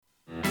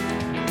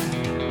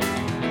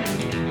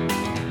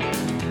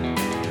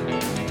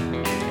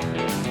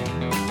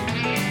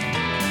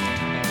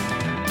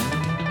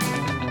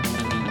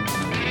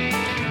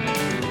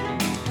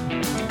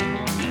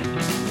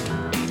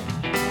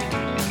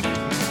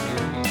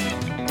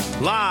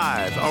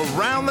Live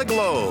around the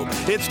globe,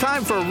 it's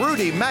time for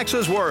Rudy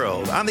Maxa's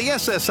World on the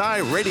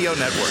SSI Radio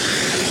Network.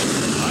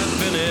 I've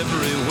been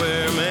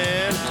everywhere,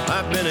 man.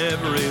 I've been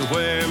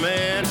everywhere,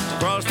 man.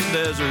 Across the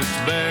deserts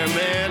bare,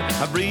 man.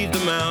 I breathed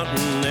the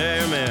mountain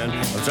air, man.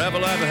 Of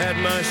travel I've had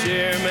my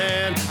share,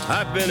 man.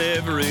 I've been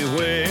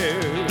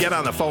everywhere. Get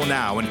on the phone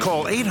now and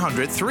call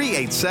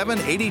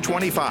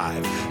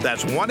 800-387-8025.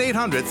 That's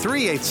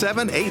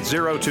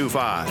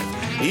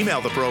 1-800-387-8025.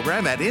 Email the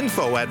program at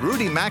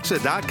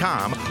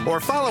info@rudymaxa.com or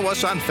follow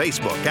us on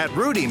Facebook at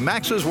Rudy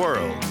Maxa's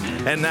World.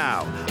 And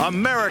now,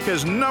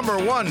 America's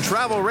 #1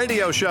 travel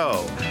radio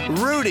show,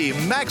 Rudy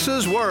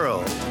Maxa's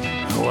World.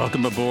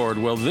 Welcome aboard.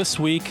 Well, this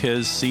week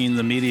has seen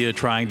the media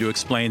trying to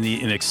explain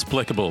the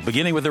inexplicable,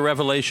 beginning with the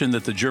revelation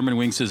that the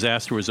Germanwings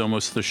disaster was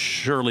almost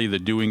surely the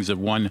doings of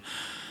one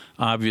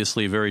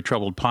obviously very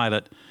troubled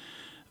pilot.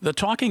 The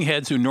talking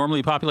heads who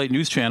normally populate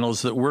news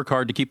channels that work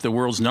hard to keep the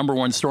world's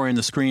 #1 story on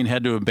the screen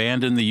had to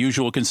abandon the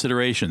usual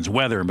considerations: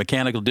 weather,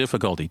 mechanical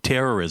difficulty,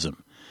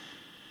 terrorism.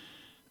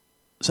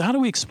 So how do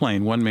we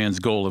explain one man's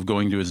goal of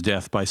going to his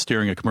death by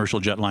steering a commercial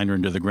jetliner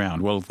into the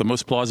ground? Well, the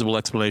most plausible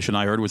explanation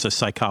I heard was a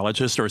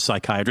psychologist or a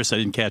psychiatrist, I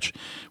didn't catch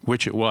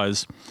which it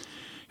was,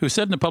 who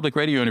said in a public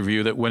radio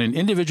interview that when an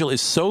individual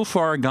is so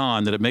far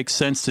gone that it makes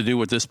sense to do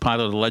what this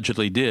pilot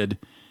allegedly did,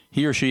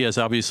 he or she has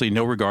obviously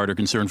no regard or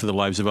concern for the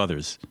lives of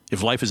others.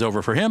 If life is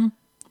over for him,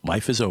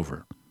 life is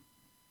over.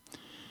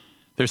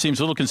 There seems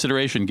little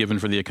consideration given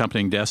for the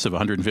accompanying deaths of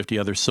 150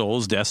 other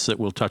souls, deaths that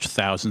will touch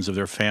thousands of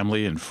their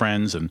family and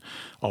friends and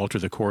alter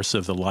the course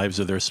of the lives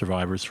of their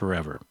survivors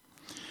forever.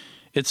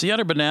 It's the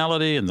utter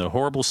banality and the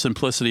horrible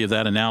simplicity of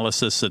that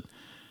analysis that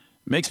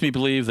makes me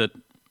believe that,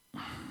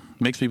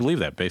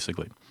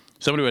 basically.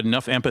 Somebody who had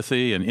enough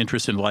empathy and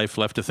interest in life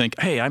left to think,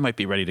 hey, I might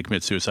be ready to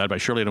commit suicide, but I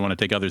surely don't want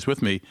to take others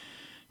with me,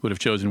 would have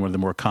chosen one of the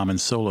more common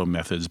solo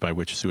methods by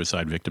which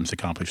suicide victims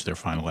accomplish their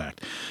final act.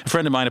 A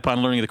friend of mine,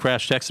 upon learning of the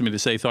crash, texted me to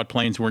say he thought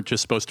planes weren't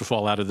just supposed to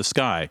fall out of the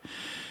sky.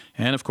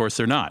 And, of course,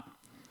 they're not.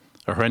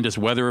 A horrendous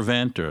weather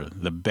event or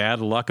the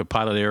bad luck of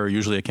pilot error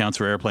usually accounts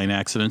for airplane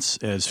accidents,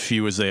 as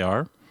few as they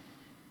are.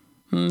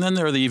 And then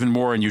there are the even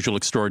more unusual,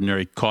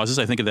 extraordinary causes.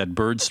 I think of that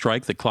bird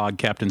strike that clogged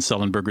Captain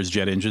Sullenberger's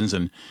jet engines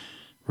and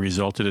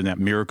resulted in that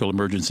miracle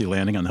emergency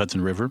landing on the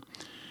Hudson River.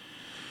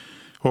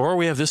 Or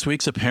we have this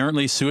week's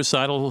apparently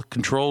suicidal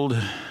controlled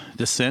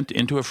descent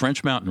into a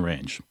French mountain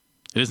range.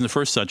 It isn't the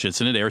first such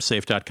incident.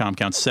 Airsafe.com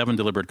counts 7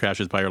 deliberate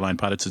crashes by airline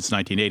pilots since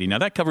 1980. Now,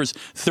 that covers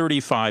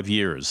 35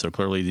 years, so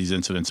clearly these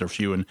incidents are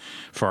few and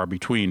far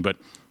between. But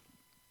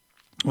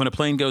when a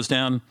plane goes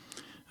down,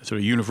 a sort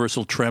of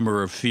universal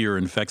tremor of fear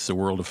infects the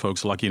world of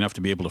folks lucky enough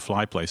to be able to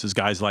fly places.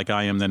 Guys like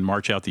I am then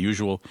march out the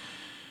usual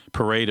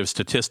parade of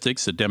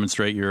statistics that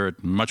demonstrate you're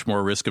at much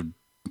more risk of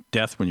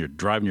death when you're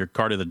driving your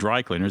car to the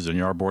dry cleaners than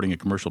you are boarding a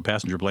commercial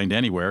passenger plane to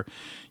anywhere.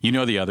 You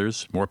know the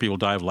others. More people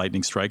die of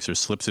lightning strikes or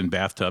slips in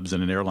bathtubs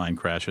than in airline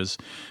crashes.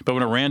 But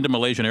when a random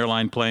Malaysian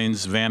airline plane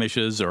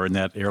vanishes, or in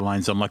that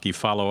airline's unlucky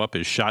follow-up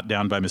is shot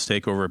down by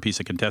mistake over a piece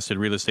of contested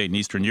real estate in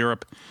Eastern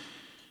Europe,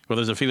 well,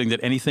 there's a feeling that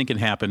anything can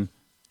happen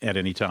at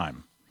any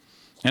time.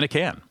 And it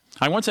can.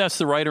 I once asked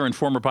the writer and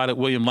former pilot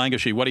William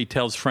Langushi what he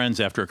tells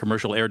friends after a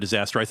commercial air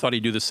disaster. I thought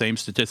he'd do the same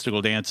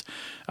statistical dance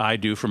I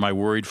do for my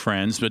worried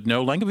friends, but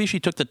no, Langushi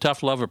took the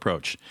tough love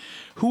approach.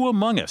 Who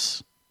among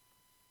us,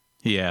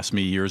 he asked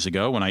me years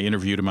ago when I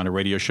interviewed him on a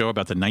radio show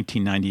about the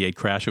 1998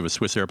 crash of a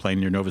Swiss airplane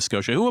near Nova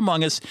Scotia, who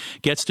among us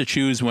gets to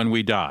choose when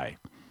we die?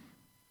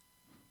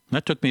 And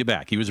that took me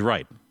aback. He was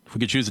right. If we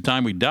could choose the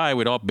time we'd die,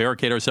 we'd all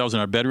barricade ourselves in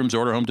our bedrooms,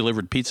 order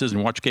home-delivered pizzas,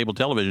 and watch cable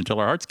television until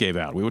our hearts gave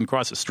out. We wouldn't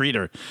cross the street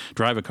or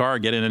drive a car or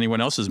get in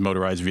anyone else's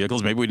motorized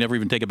vehicles. Maybe we'd never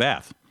even take a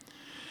bath.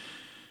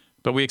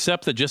 But we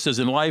accept that just as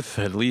in life,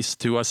 at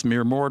least to us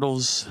mere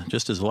mortals,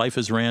 just as life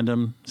is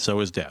random, so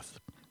is death.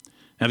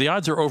 Now, the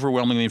odds are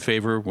overwhelmingly in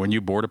favor when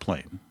you board a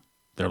plane.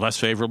 They're less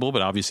favorable,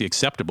 but obviously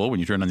acceptable when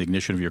you turn on the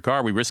ignition of your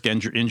car. We risk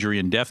injury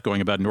and death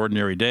going about an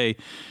ordinary day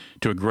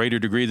to a greater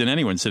degree than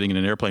anyone sitting in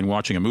an airplane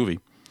watching a movie.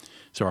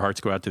 So our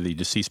hearts go out to the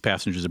deceased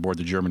passengers aboard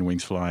the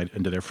Germanwings flight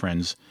and to their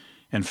friends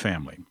and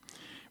family.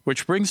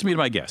 Which brings me to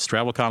my guest,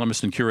 travel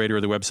columnist and curator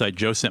of the website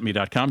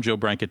JoeSentMe.com, Joe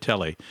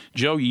Brancatelli.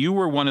 Joe, you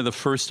were one of the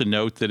first to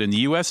note that in the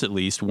U.S. at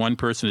least, one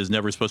person is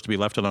never supposed to be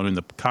left alone in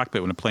the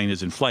cockpit when a plane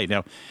is in flight.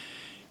 Now,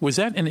 was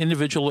that an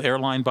individual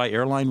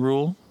airline-by-airline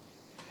rule?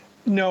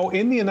 No,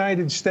 in the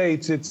United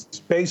States, it's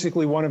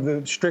basically one of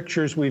the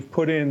strictures we've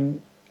put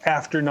in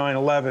after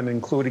 9/11,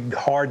 including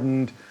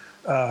hardened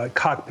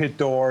cockpit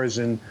doors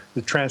and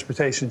the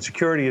Transportation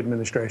Security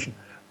Administration.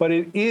 But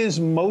it is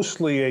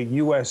mostly a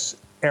U.S.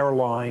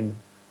 airline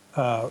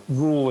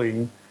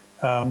ruling.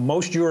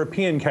 Most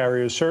European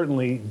carriers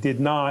certainly did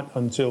not,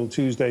 until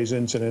Tuesday's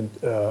incident,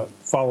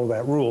 follow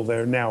that rule.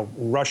 They're now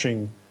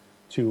rushing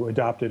to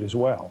adopt it as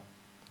well.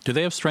 Do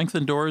they have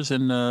strengthened doors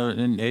in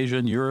Asia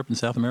and Europe and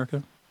South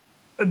America?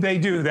 They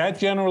do. That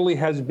generally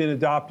has been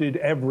adopted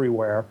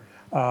everywhere.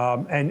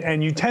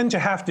 And you tend to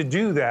have to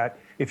do that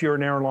if you're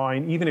an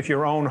airline, even if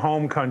your own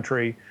home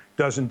country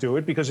doesn't do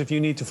it, because if you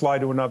need to fly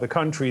to another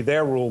country,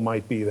 their rule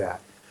might be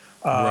that.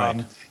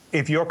 Right.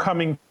 If you're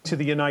coming to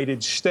the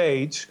United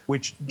States,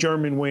 which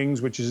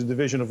Germanwings, which is a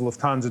division of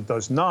Lufthansa,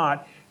 does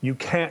not, you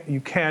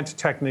can't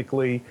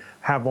technically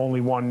have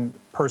only one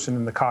person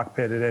in the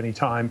cockpit at any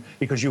time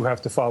because you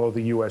have to follow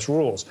the U.S.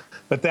 rules.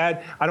 But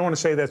that, I don't want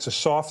to say that's a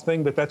soft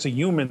thing, but that's a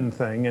human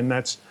thing, and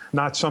that's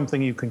not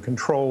something you can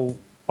control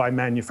by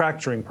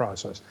manufacturing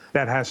process.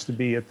 That has to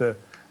be at the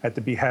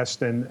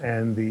behest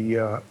and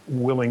the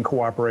willing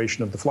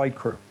cooperation of the flight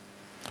crew.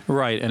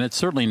 Right, and it's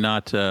certainly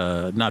not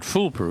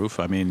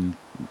foolproof. I mean,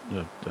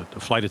 the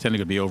flight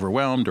attendant could be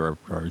overwhelmed, or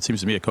it seems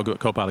to me a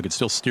co-pilot could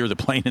still steer the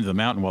plane into the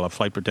mountain while a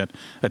flight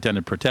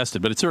attendant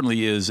protested. But it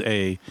certainly is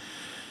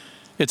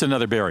it's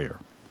another barrier.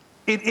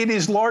 It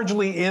is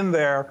largely in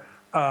there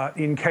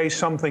in case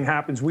something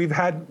happens. We've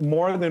had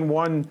more than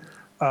one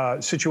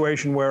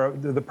situation where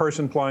the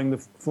person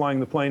flying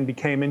the plane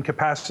became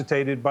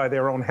incapacitated by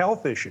their own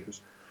health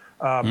issues.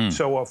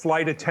 So a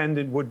flight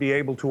attendant would be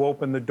able to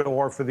open the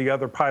door for the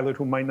other pilot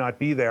who might not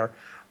be there.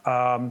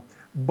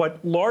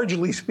 But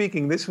largely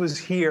speaking, this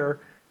was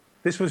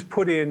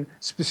put in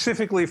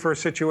specifically for a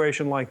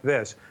situation like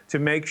this, to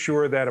make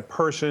sure that a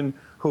person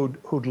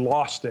who'd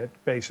lost it,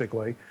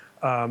 basically,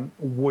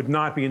 would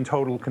not be in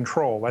total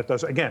control. That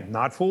does, again,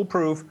 not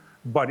foolproof,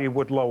 but it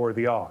would lower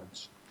the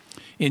odds.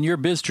 In your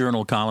Biz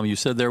Journal column, you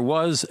said there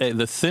was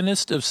the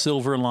thinnest of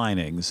silver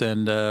linings.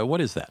 And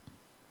what is that?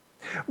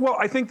 Well,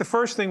 I think the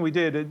first thing we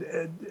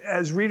did,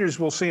 as readers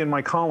will see in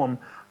my column,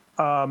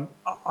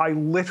 I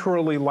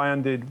literally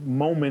landed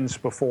moments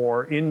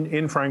before,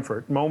 in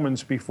Frankfurt,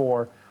 moments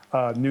before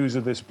news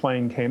of this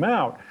plane came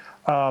out.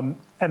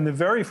 And the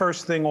very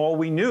first thing, all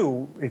we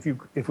knew,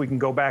 if we can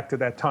go back to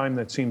that time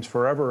that seems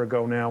forever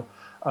ago now,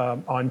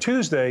 on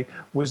Tuesday,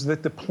 was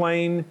that the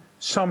plane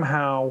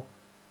somehow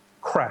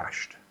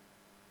crashed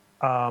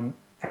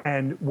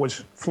and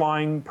was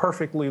flying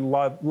perfectly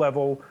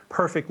level,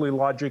 perfectly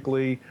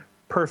logically,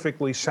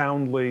 perfectly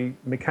soundly,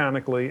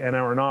 mechanically, and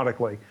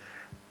aeronautically.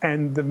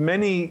 And the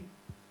many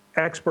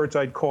experts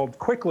I'd called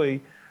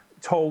quickly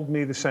told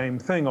me the same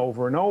thing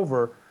over and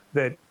over,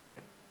 that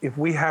if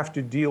we have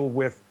to deal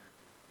with...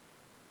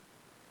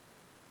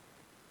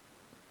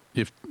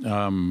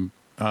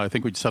 I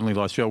think we suddenly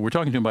lost Joe. We're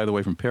talking to him, by the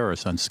way, from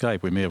Paris on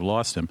Skype. We may have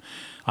lost him.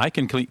 I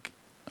can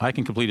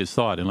complete his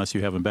thought unless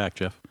you have him back,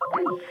 Jeff.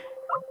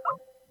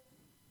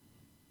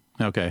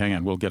 Okay, hang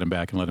on. We'll get him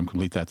back and let him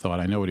complete that thought.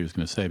 I know what he was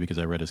going to say because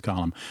I read his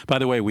column. By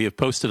the way, we have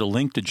posted a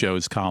link to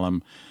Joe's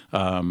column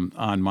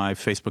on my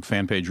Facebook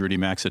fan page, Rudy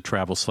Maxa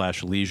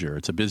Travel/Leisure.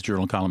 It's a Biz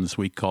Journal column this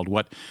week called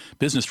What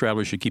Business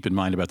Travelers Should Keep in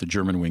Mind About the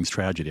Germanwings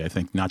Tragedy. I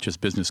think not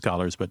just business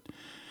scholars, but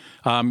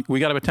we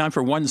got about time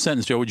for one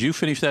sentence. Joe, would you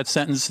finish that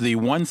sentence? The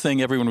one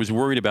thing everyone was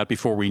worried about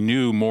before we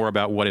knew more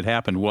about what had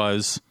happened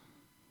was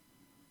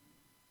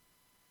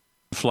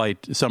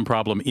some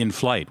problem in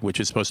flight,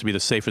 which is supposed to be the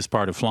safest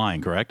part of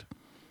flying, correct?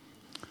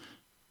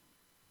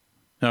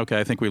 Okay,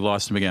 I think we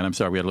lost him again. I'm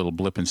sorry, we had a little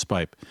blip in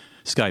Skype.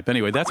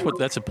 Anyway, that's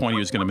the point he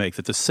was going to make,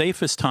 that the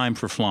safest time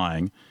for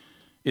flying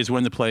is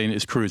when the plane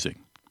is cruising.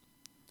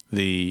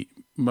 The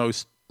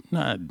most,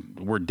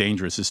 word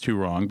dangerous is too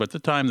wrong, but the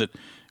time that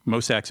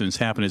most accidents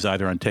happen is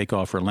either on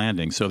takeoff or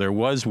landing. So there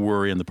was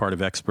worry on the part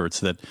of experts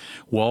that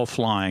while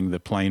flying, the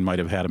plane might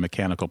have had a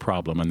mechanical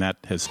problem, and that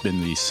has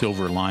been the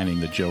silver lining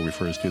that Joe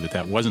refers to,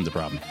 that wasn't the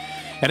problem.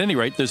 At any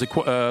rate, there's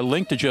a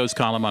link to Joe's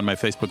column on my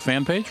Facebook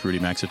fan page, Rudy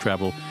Maxa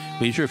Travel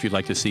Leisure, if you'd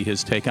like to see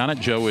his take on it.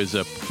 Joe is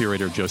a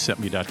curator of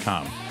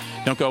joesentme.com.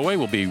 Don't go away.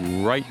 We'll be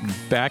right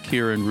back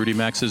here in Rudy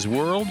Maxa's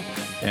world,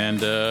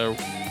 and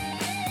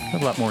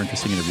have a lot more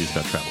interesting interviews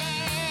about travel.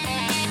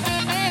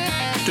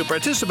 To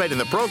participate in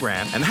the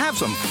program and have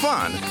some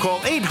fun, call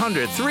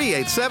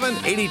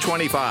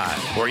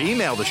 800-387-8025 or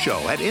email the show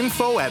at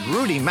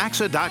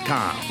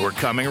info@rudymaxa.com. We're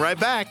coming right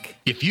back.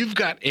 If you've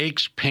got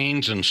aches,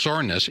 pains, and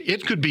soreness,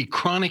 it could be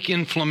chronic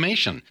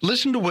inflammation.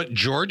 Listen to what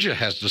Georgia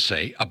has to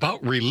say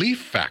about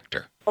Relief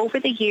Factor.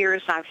 Over the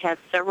years, I've had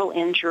several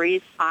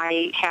injuries.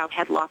 I have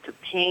had lots of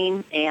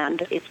pain,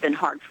 and it's been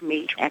hard for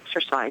me to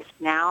exercise.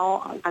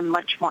 Now I'm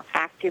much more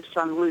active,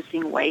 so I'm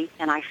losing weight,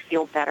 and I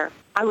feel better.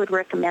 I would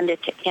recommend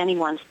it to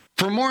anyone.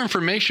 For more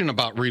information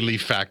about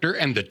Relief Factor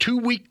and the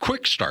 2-week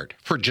quick start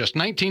for just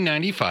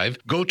 $19.95,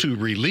 go to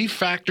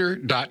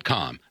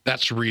ReliefFactor.com.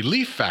 That's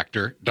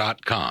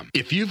ReliefFactor.com.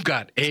 If you've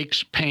got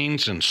aches,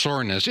 pains, and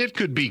soreness, it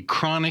could be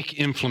chronic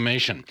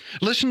inflammation.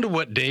 Listen to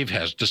what Dave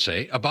has to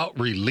say about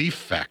Relief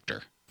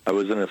Factor. I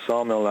was in a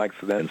sawmill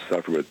accident and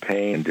suffered with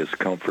pain and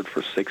discomfort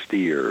for 60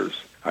 years.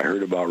 I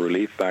heard about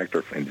Relief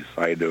Factor and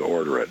decided to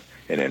order it.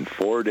 And in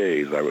 4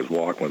 days, I was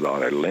walking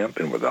without a limp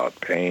and without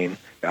pain.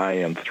 I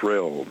am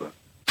thrilled.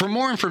 For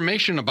more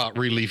information about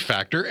Relief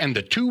Factor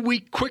and the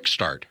 2-week quick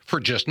start for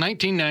just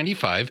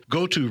 $19.95,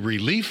 go to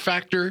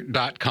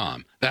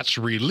ReliefFactor.com. That's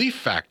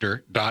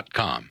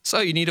ReliefFactor.com. So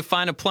you need to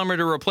find a plumber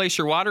to replace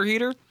your water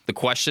heater? The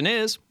question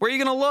is, where are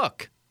you going to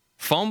look?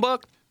 Phone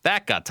book?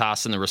 That got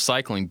tossed in the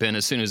recycling bin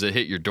as soon as it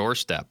hit your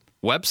doorstep.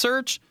 Web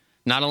search?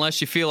 Not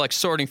unless you feel like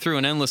sorting through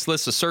an endless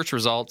list of search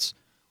results.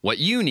 What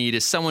you need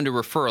is someone to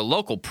refer a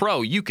local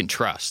pro you can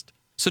trust.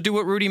 So do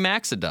what Rudy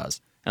Maxa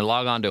does. and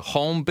log on to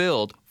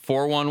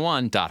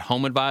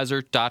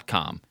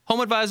homebuild411.homeadvisor.com.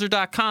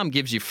 HomeAdvisor.com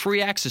gives you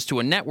free access to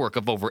a network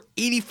of over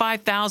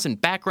 85,000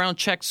 background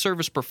check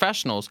service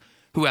professionals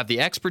who have the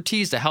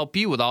expertise to help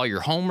you with all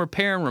your home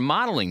repair and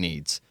remodeling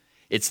needs.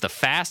 It's the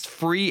fast,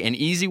 free, and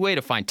easy way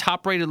to find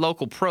top-rated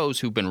local pros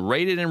who've been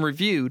rated and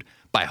reviewed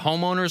by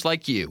homeowners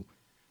like you.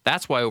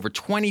 That's why over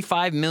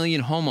 25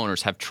 million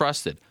homeowners have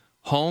trusted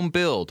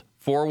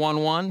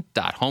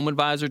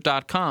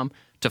homebuild411.homeadvisor.com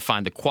to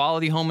find the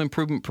quality home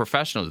improvement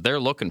professionals they're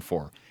looking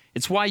for.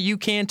 It's why you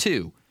can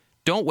too.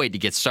 Don't wait to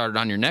get started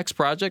on your next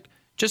project.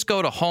 Just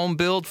go to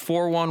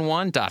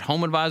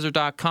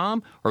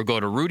homebuild411.homeadvisor.com or go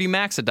to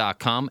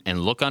rudymaxa.com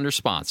and look under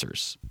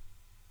sponsors.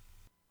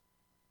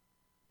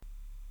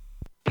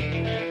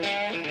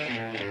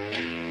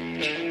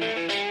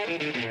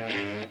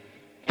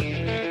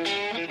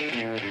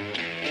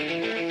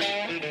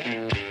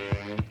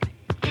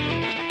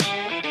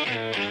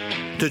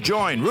 To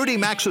join Rudy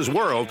Maxa's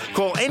World,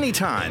 call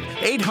anytime,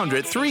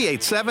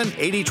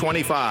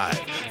 800-387-8025.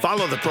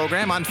 Follow the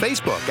program on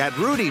Facebook at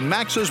Rudy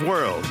Maxa's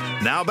World.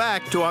 Now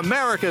back to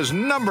America's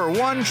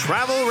 #1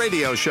 travel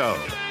radio show.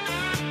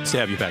 Nice to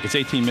have you back. It's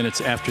 18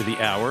 minutes after the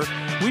hour.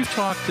 We've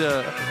talked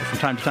from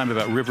time to time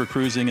about river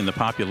cruising and the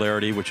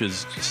popularity, which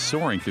is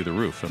soaring through the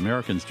roof.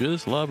 Americans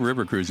just love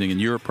river cruising in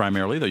Europe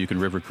primarily, though you can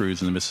river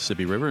cruise in the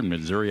Mississippi River in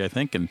Missouri, I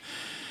think, and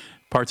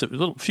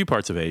few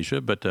parts of Asia,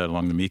 but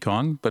along the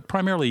Mekong. But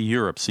primarily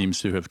Europe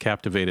seems to have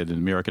captivated an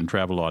American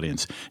travel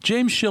audience.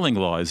 James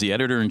Shillinglaw is the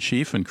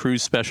editor-in-chief and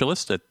cruise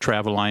specialist at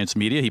Travel Alliance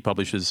Media. He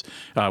publishes,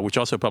 which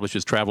also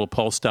publishes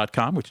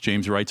TravelPulse.com, which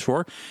James writes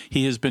for.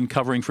 He has been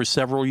covering for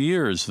several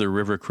years the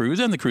river cruise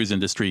and the cruise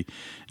industry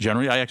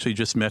generally. I actually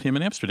just met him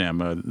in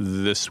Amsterdam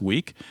this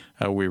week.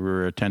 We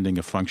were attending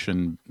a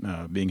function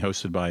being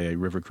hosted by a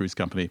river cruise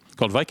company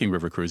called Viking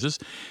River Cruises.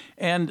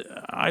 And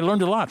I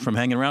learned a lot from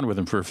hanging around with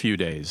him for a few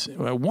days.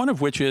 One of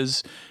which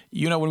is,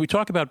 when we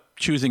talk about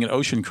choosing an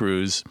ocean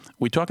cruise,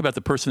 we talk about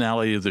the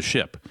personality of the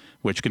ship,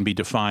 which can be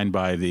defined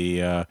by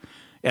the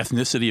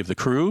ethnicity of the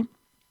crew,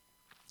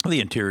 the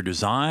interior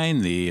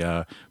design,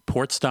 the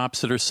port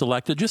stops that are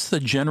selected, just the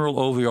general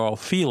overall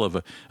feel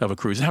of a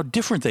cruise, and how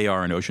different they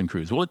are in ocean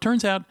cruise. Well, it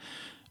turns out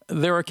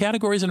there are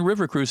categories in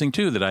river cruising,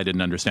 too, that I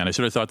didn't understand. I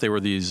sort of thought they were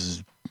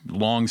these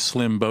long,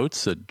 slim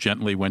boats that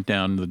gently went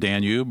down the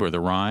Danube or the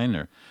Rhine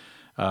or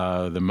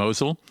the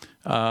Mosel.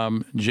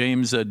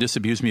 James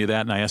disabused me of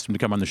that, and I asked him to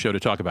come on the show to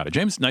talk about it.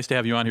 James, nice to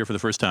have you on here for the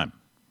first time.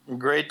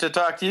 Great to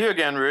talk to you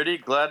again, Rudy.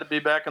 Glad to be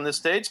back in the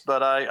States,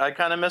 but I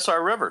kind of miss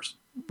our rivers.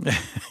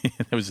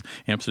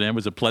 Amsterdam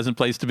was a pleasant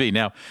place to be.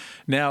 Now,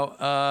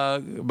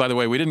 by the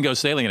way, we didn't go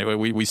sailing anyway.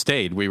 We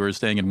stayed. We were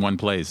staying in one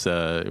place.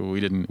 We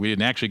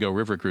didn't actually go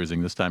river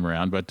cruising this time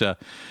around. But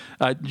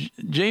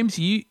James,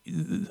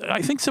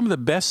 I think some of the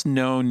best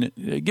known.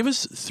 Give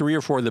us 3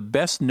 or 4 of the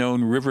best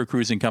known river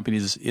cruising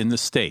companies in the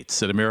States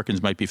that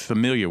Americans might be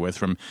familiar with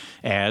from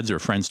ads or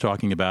friends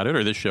talking about it,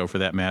 or this show for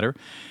that matter.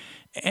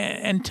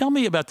 And tell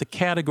me about the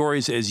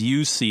categories as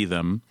you see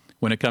them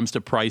when it comes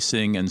to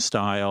pricing and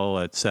style,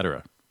 et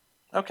cetera.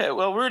 Okay,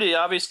 well, Rudy,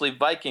 obviously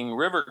Viking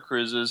River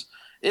Cruises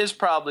is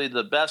probably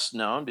the best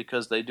known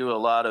because they do a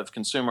lot of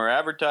consumer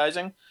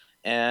advertising.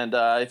 And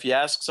if you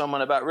ask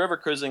someone about river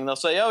cruising, they'll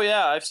say, oh,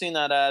 yeah, I've seen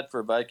that ad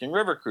for Viking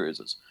River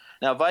Cruises.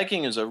 Now,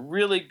 Viking is a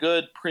really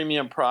good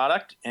premium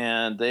product,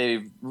 and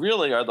they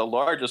really are the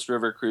largest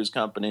river cruise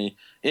company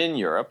in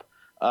Europe.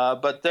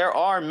 But there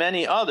are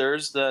many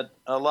others that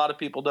a lot of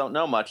people don't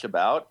know much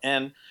about,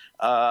 and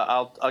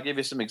I'll give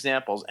you some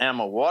examples.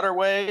 AMA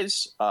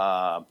Waterways,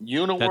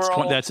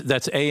 Uniworld.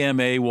 That's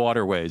AMA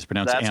Waterways,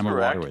 pronounced that's AMA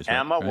correct. Waterways. Right?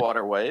 AMA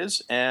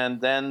Waterways, and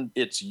then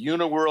it's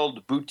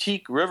Uniworld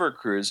Boutique River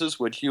Cruises,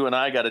 which you and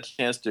I got a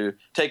chance to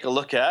take a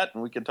look at,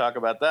 and we can talk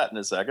about that in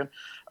a second.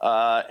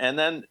 And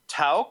then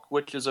Tauck,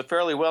 which is a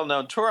fairly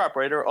well-known tour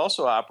operator,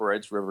 also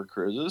operates river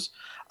cruises.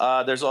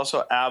 There's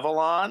also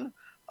Avalon.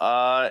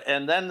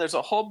 And then there's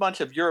a whole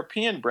bunch of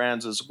European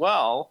brands as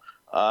well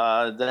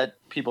that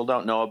people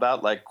don't know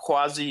about, like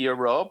Quasi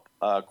Europe,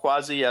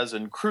 Quasi as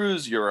in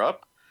Cruise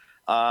Europe,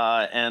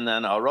 and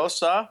then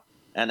Arosa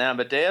and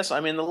Amadeus.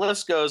 I mean, the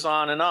list goes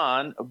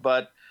on,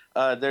 but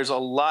there's a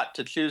lot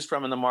to choose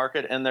from in the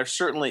market, and there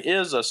certainly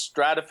is a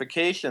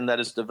stratification that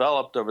has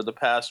developed over the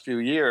past few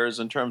years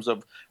in terms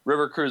of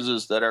river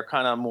cruises that are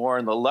kind of more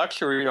in the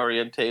luxury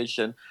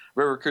orientation,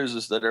 river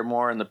cruises that are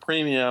more in the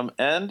premium,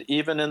 and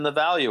even in the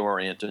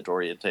value-oriented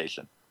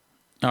orientation.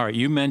 All right,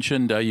 you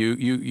mentioned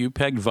you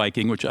pegged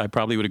Viking, which I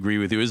probably would agree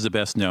with you is the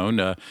best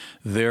known.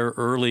 Their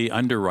early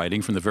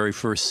underwriting from the very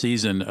first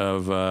season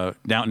of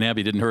Downton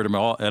Abbey didn't hurt them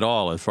at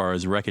all as far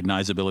as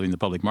recognizability in the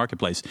public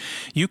marketplace.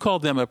 You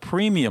called them a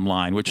premium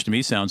line, which to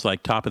me sounds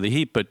like top of the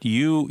heap, but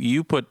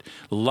you put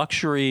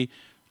luxury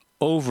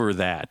over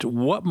that.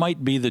 What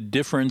might be the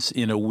difference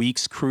in a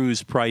week's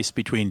cruise price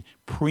between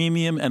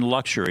premium and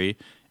luxury?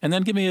 And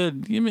then give me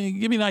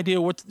an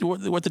idea what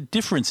the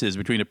difference is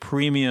between a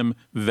premium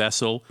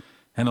vessel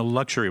and a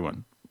luxury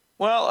one.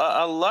 Well,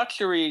 a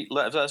luxury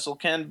vessel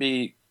can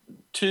be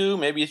 $2,000,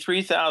 maybe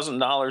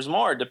 $3,000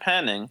 more,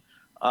 depending.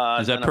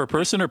 Is that per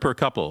person or per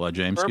couple,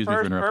 James? Excuse me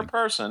for interrupting. Per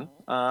person.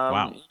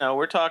 Wow.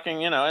 We're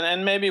talking,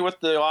 and maybe with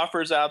the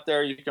offers out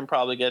there, you can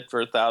probably get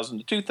for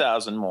 $1,000 to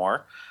 $2,000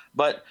 more.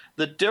 But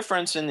the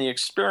difference in the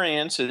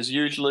experience is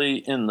usually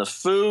in the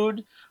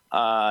food,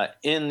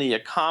 in the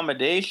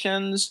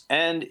accommodations,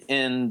 and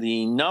in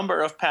the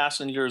number of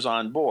passengers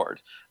on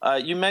board.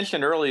 You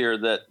mentioned earlier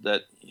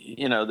that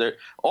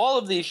all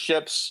of these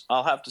ships,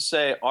 I'll have to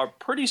say, are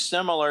pretty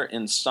similar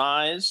in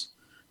size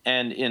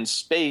and in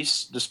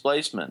space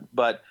displacement,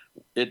 but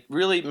it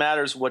really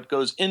matters what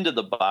goes into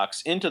the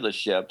box, into the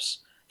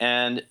ships,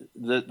 and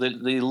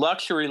the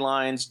luxury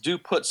lines do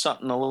put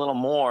something a little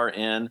more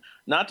in.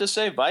 Not to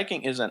say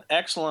Viking is an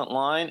excellent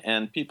line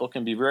and people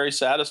can be very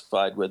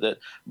satisfied with it,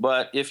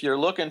 but if you're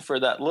looking for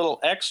that little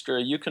extra,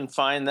 you can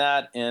find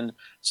that in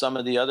some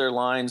of the other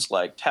lines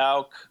like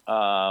Tauk,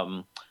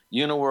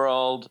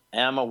 Uniworld,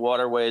 AMA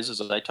Waterways,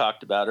 as I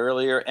talked about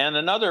earlier, and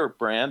another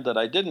brand that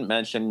I didn't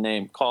mention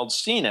named called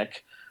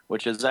Scenic,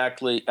 which is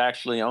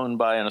actually owned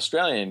by an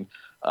Australian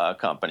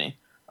company.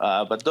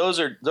 But those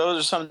are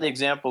some of the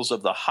examples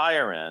of the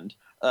higher end.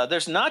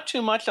 There's not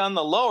too much on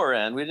the lower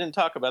end. We didn't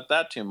talk about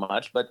that too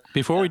much, but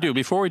before we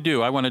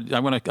do, I want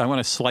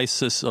to slice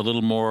this a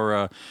little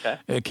more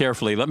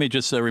carefully. Let me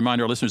just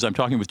remind our listeners, I'm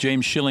talking with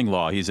James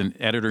Shillinglaw. He's an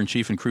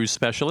editor-in-chief and cruise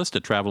specialist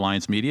at Travel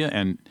Alliance Media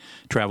and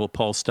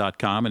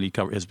TravelPulse.com, and he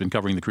has been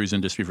covering the cruise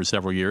industry for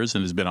several years,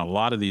 and there's been a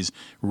lot of these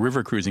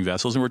river cruising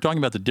vessels, and we're talking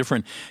about the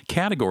different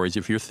categories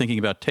if you're thinking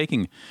about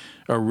taking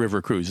a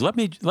river cruise. Let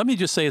me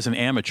just say, as an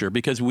amateur,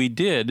 because we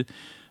did.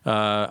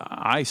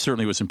 I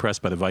certainly was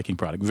impressed by the Viking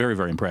product, very,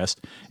 very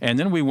impressed. And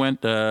then we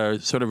went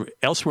sort of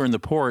elsewhere in the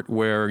port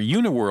where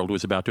Uniworld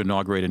was about to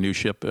inaugurate a new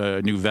ship,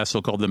 a new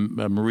vessel called the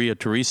Maria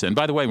Teresa. And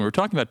by the way, when we're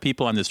talking about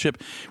people on this ship,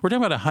 we're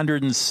talking about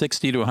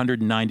 160 to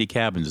 190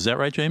 cabins. Is that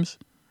right, James?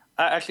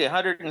 Actually,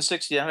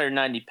 160 to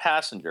 190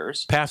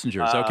 passengers.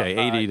 Passengers, okay,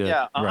 80 to...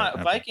 Yeah, right,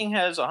 okay. Viking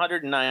has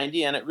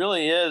 190, and it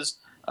really is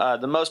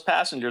the most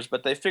passengers,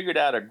 but they figured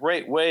out a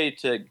great way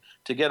to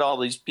get all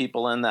these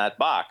people in that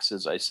box,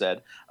 as I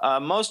said.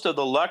 Most of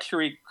the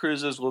luxury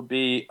cruises will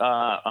be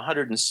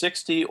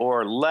 160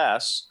 or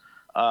less.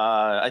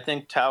 I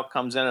think Tauk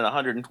comes in at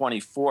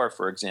 124,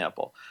 for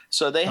example.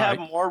 So they have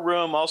more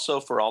room also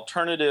for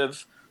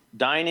alternative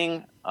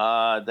dining.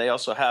 They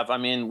also have,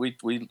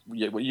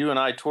 you and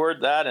I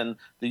toured that, and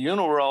the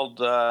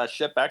Uniworld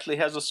ship actually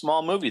has a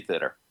small movie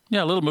theater.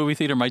 Yeah, a little movie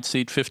theater might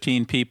seat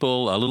 15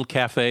 people, a little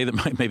cafe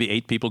that maybe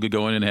 8 people could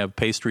go in and have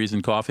pastries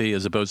and coffee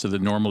as opposed to the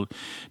normal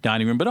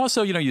dining room. But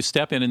also, you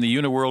step in the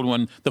Uniworld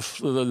one, the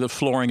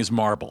flooring is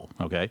marble,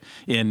 okay?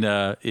 On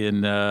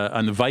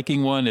the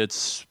Viking one,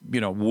 it's,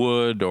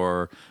 wood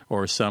or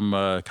some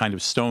kind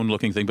of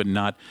stone-looking thing, but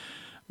not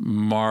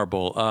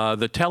marble.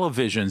 The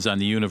televisions on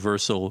the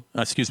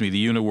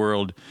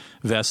Uniworld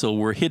vessel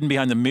were hidden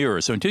behind the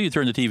mirror. So until you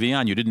turned the TV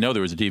on, you didn't know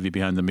there was a TV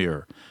behind the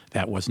mirror.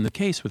 That wasn't the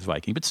case with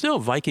Viking. But still,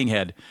 Viking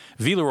had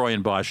Villeroy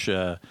and Bosch,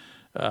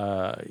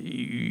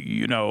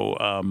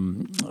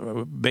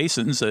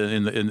 basins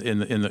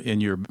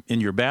in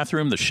your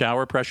bathroom. The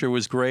shower pressure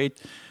was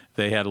great.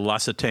 They had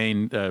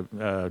L'Occitane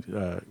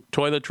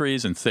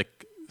toiletries and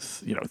thick,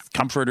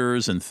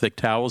 comforters and thick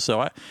towels.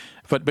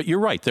 But you're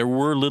right. There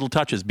were little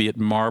touches, be it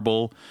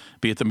marble,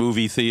 be it the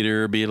movie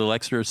theater, be it a little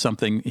extra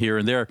something here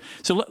and there.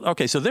 So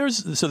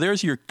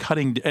there's your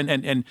cutting,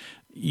 and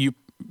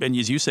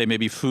as you say,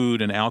 maybe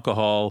food and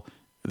alcohol.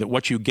 That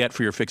what you get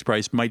for your fixed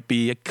price might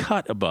be a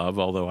cut above.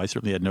 Although I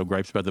certainly had no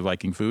gripes about the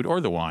Viking food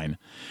or the wine.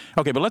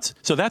 Okay, but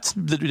so that's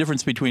the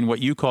difference between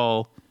what you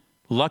call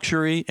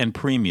luxury and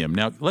premium.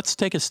 Now let's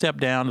take a step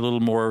down, a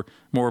little more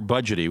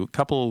budgety.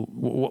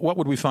 What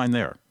would we find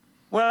there?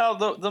 Well,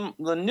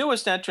 the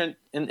newest entrant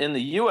in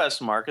the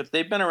U.S. market,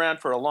 they've been around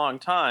for a long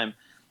time,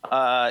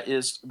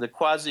 is the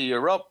Quasi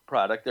Europe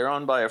product. They're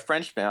owned by a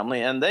French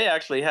family, and they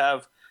actually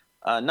have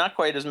not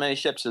quite as many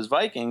ships as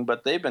Viking,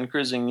 but they've been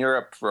cruising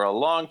Europe for a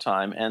long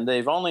time, and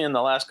they've only in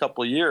the last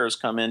couple of years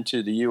come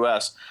into the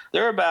U.S.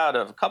 They're about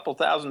a couple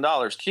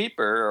 $1,000s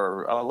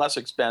cheaper or less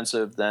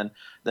expensive than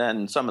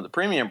some of the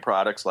premium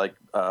products like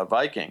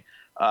Viking.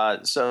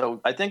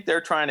 So I think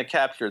they're trying to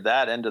capture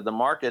that end of the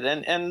market,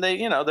 and they,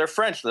 they're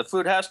French. The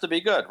food has to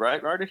be good,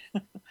 right, Marty?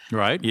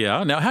 Right.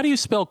 Yeah. Now, how do you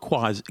spell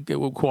quasi?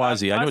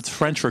 I know it's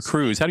French for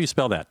cruise. How do you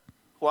spell that?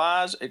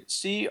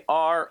 Quasi,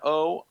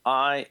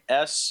 CROISI,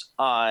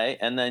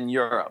 and then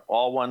Europe,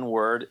 all one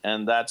word,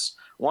 and that's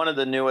one of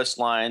the newest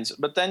lines.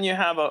 But then you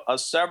have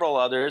several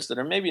others that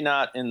are maybe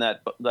not in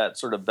that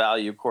sort of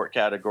value court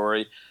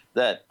category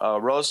that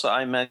Rosa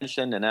I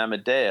mentioned and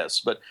Amadeus.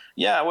 But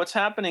yeah, what's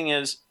happening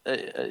is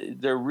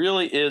there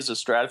really is a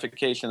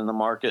stratification in the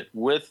market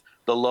with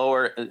the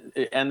lower,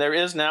 and there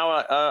is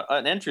now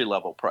an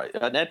entry-level price,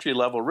 an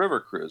entry-level river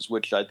cruise,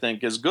 which I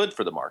think is good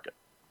for the market.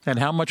 And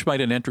how much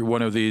might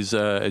one of these,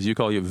 as you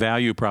call your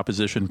value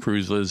proposition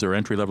cruises or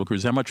entry-level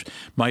cruises, how much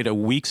might a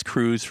week's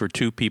cruise for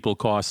 2 people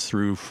cost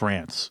through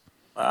France?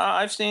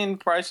 I've seen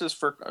prices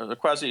for the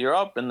Quasi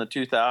Europe in the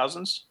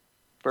 2,000s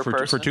per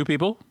person. For 2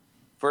 people?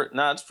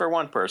 it's for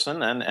one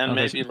person, and okay,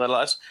 maybe a little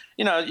less.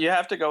 You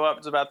have to go up.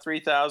 It's about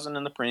 $3,000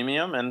 in the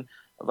premium, and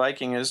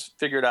Viking has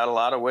figured out a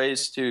lot of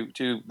ways to.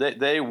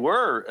 They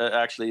were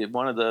actually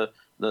one of the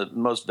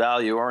most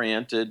value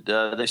oriented.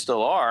 They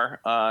still are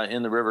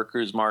in the river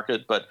cruise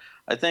market, but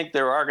I think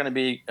there are going to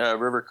be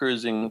river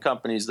cruising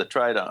companies that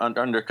try to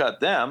undercut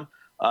them.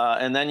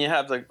 And then you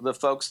have the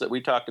folks that we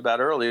talked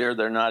about earlier.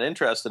 They're not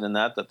interested in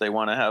that they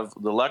want to have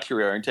the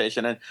luxury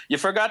orientation. And you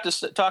forgot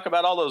to talk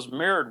about all those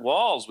mirrored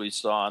walls we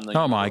saw.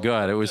 Oh, my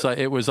God. It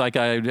was like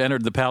I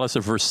entered the Palace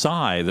of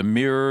Versailles. The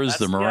mirrors,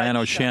 the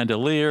Murano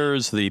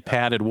chandeliers, the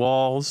padded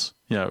walls.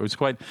 Yeah, it was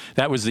quite.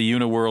 That was the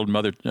Uniworld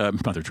Mother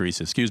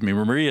Teresa. Excuse me,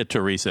 Maria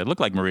Teresa. It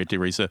looked like Maria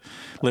Teresa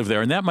lived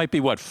there. And that might be,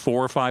 what, $4,000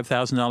 or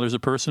 $5,000 a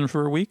person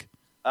for a week?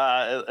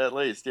 At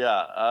least,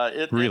 yeah.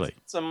 Really?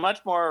 It's a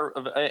much more,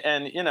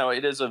 and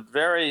it is a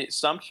very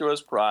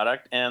sumptuous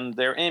product, and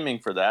they're aiming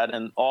for that.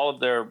 And all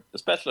of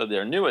especially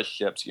their newest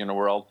ships,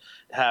 Uniworld,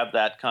 have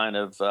that kind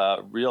of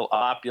real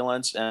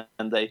opulence,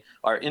 and they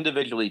are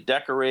individually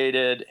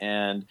decorated,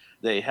 and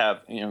they have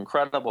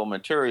incredible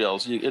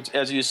materials.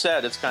 As you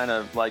said, it's kind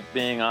of like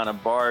being on a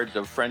barge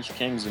of French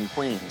kings and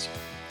queens.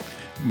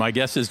 My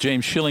guest is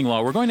James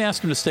Shillinglaw. We're going to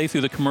ask him to stay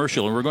through the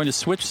commercial, and we're going to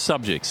switch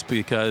subjects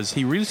because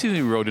he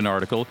recently wrote an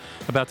article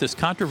about this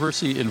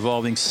controversy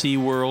involving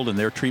SeaWorld and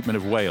their treatment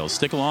of whales.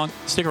 Stick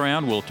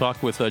around. We'll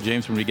talk with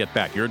James when we get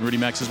back. You're in Rudy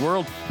Max's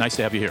World. Nice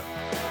to have you here.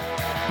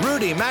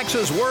 Rudy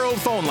Max's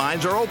World phone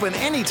lines are open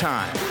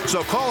anytime,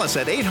 so call us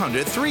at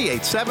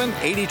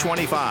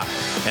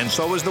 800-387-8025. And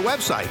so is the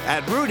website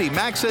at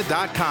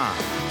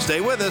rudymaxa.com.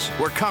 Stay with us.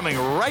 We're coming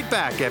right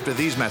back after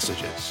these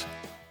messages.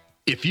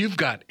 If you've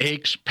got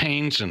aches,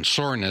 pains, and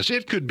soreness,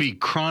 it could be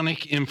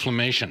chronic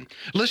inflammation.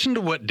 Listen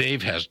to what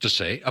Dave has to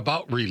say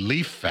about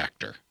Relief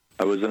Factor.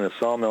 I was in a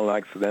sawmill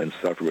accident and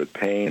suffered with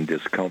pain and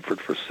discomfort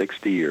for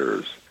 60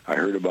 years. I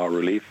heard about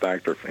Relief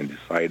Factor and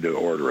decided to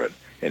order it.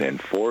 And in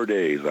 4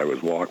 days, I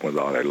was walking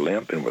without a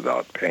limp and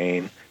without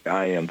pain.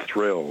 I am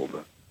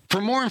thrilled. For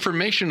more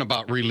information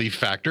about Relief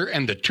Factor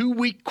and the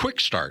 2-week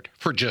quick start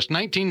for just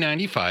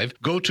 $19.95,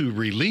 go to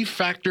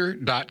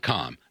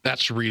ReliefFactor.com.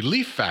 That's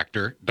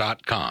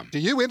ReliefFactor.com. Do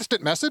you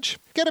instant message?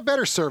 Get a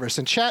better service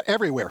and chat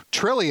everywhere.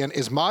 Trillian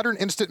is modern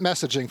instant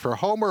messaging for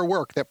home or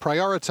work that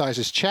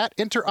prioritizes chat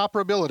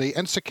interoperability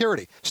and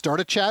security. Start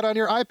a chat on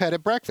your iPad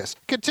at breakfast.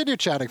 Continue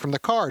chatting from the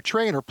car,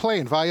 train, or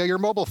plane via your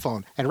mobile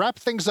phone. And wrap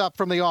things up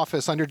from the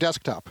office on your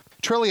desktop.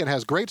 Trillian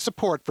has great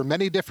support for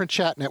many different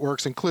chat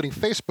networks, including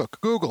Facebook,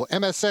 Google,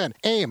 MSN,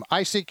 AIM,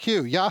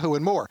 ICQ, Yahoo,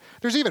 and more.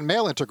 There's even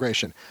mail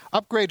integration.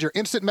 Upgrade your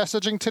instant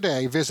messaging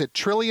today. Visit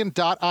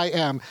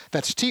Trillian.im.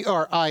 That's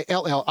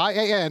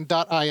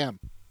Trillian.im.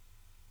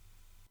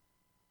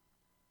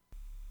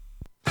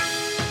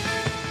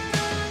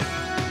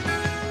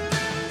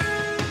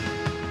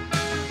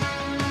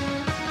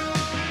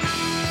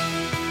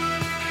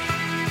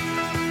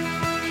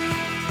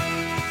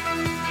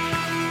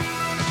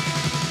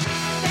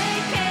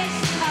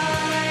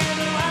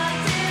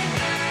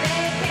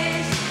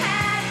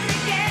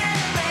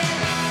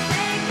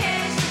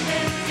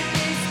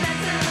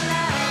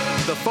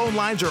 The phone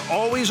lines are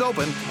always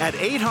open at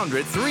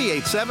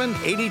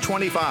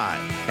 800-387-8025.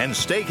 And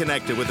stay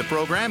connected with the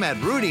program at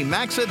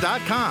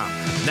rudymaxa.com.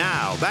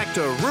 Now, back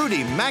to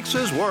Rudy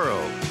Max's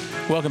World.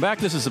 Welcome back.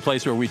 This is the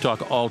place where we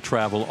talk all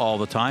travel all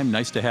the time.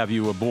 Nice to have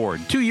you aboard.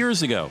 2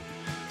 years ago,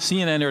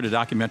 CNN aired a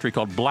documentary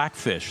called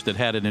Blackfish that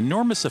had an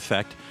enormous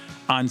effect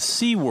on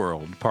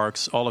SeaWorld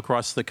parks all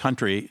across the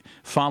country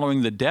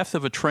following the death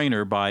of a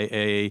trainer by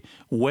a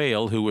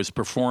whale who was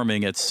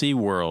performing at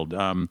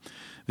SeaWorld.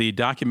 The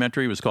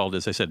documentary was called,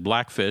 as I said,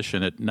 Blackfish,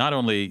 and it not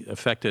only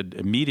affected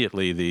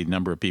immediately the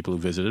number of people who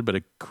visited, but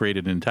it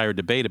created an entire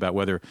debate about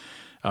whether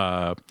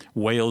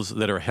whales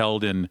that are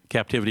held in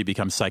captivity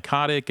become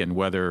psychotic and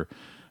whether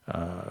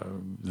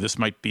this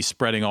might be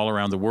spreading all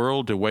around the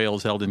world to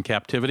whales held in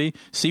captivity.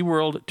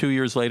 SeaWorld, 2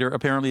 years later,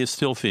 apparently is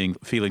still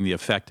feeling the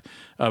effect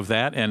of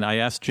that. And I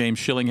asked James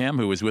Shillingham,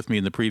 who was with me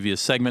in the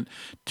previous segment,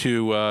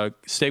 to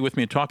stay with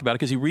me and talk about it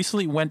because he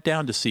recently went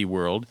down to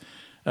SeaWorld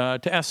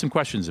to ask some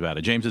questions about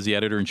it. James is the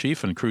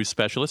editor-in-chief and cruise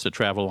specialist at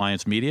Travel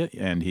Alliance Media,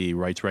 and he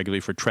writes regularly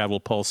for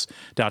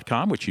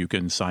TravelPulse.com, which you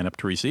can sign up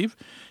to receive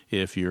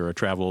if you're a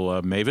travel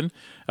maven.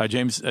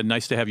 James,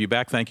 nice to have you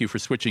back. Thank you for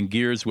switching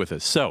gears with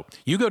us. So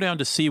you go down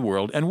to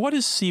SeaWorld, and what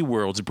is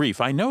SeaWorld's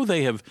brief? I know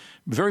they have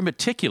very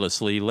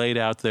meticulously laid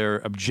out their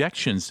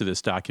objections to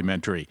this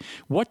documentary.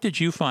 What did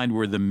you find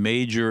were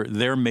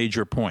their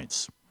major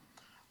points?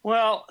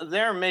 Well,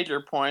 their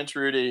major points,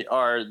 Rudy,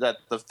 are that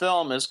the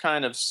film is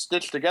kind of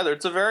stitched together.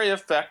 It's a very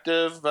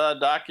effective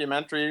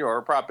documentary,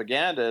 or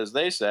propaganda, as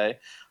they say.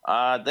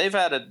 They've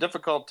had a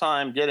difficult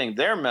time getting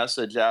their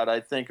message out, I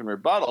think, in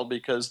rebuttal,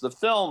 because the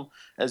film,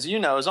 as you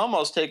know, has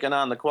almost taken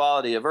on the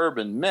quality of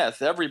urban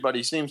myth.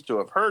 Everybody seems to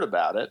have heard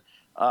about it,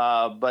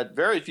 but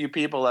very few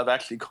people have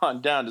actually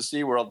gone down to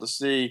SeaWorld to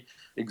see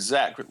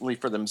exactly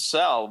for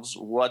themselves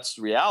what's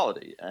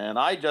reality. And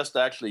I just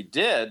actually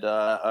did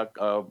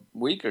a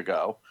week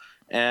ago,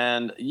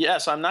 And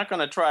yes, I'm not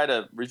going to try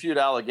to refute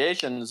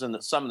allegations in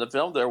some of the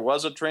film. There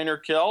was a trainer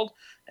killed,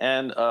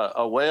 and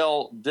a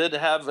whale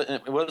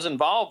was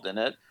involved in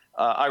it.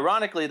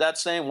 Ironically, that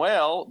same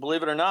whale,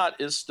 believe it or not,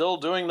 is still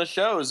doing the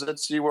shows at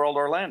SeaWorld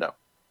Orlando.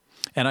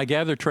 And I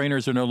gather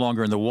trainers are no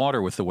longer in the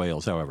water with the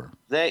whales, however.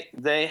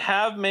 They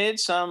have made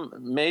some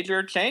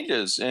major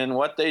changes in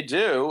what they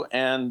do,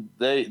 and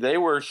they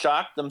were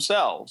shocked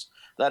themselves.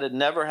 That had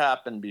never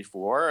happened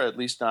before, at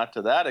least not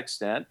to that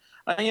extent.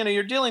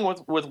 You're dealing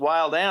with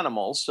wild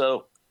animals,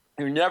 so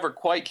you're never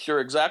quite sure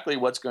exactly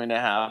what's going to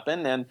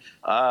happen. And,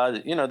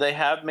 they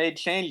have made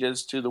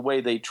changes to the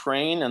way they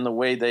train and the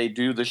way they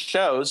do the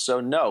shows.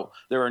 So, no,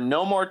 there are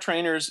no more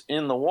trainers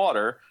in the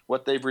water.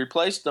 What they've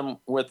replaced them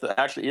with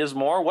actually is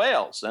more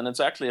whales. And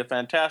it's actually a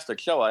fantastic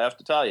show, I have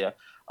to tell you.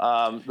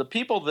 The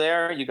people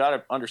there, you got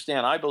to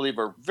understand, I believe,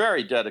 are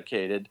very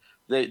dedicated.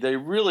 They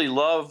really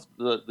love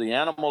the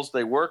animals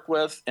they work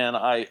with, and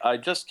I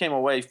just came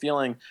away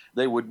feeling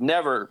they would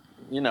never,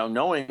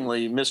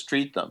 knowingly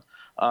mistreat them.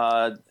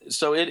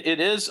 So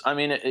it is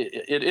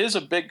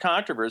a big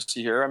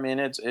controversy here. I mean,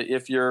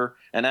 if you're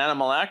an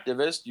animal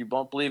activist, you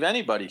won't believe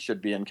anybody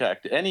should be in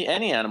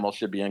any animal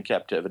should be in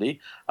captivity.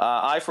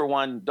 I, for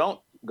one, don't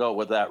go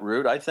with that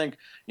route. I think,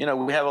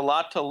 we have a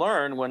lot to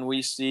learn when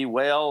we see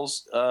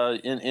whales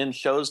in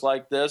shows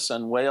like this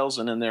and whales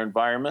and in their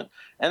environment.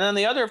 And then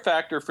the other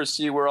factor for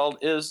SeaWorld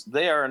is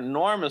they are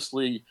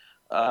enormously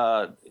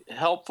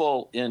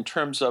helpful in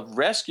terms of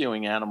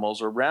rescuing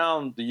animals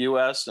around the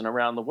U.S. and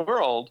around the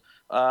world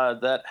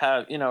that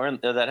have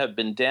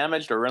been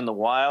damaged or in the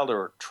wild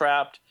or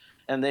trapped,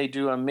 and they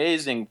do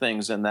amazing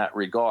things in that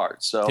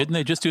regard. So didn't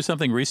they just do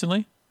something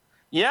recently?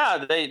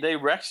 Yeah, they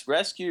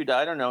rescued,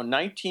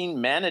 19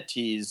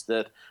 manatees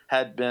that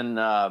had been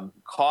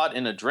caught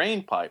in a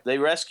drain pipe. They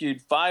rescued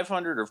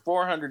 500 or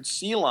 400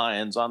 sea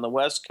lions on the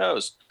West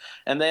Coast.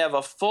 And they have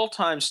a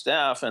full-time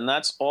staff, and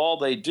that's all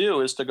they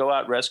do is to go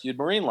out and rescue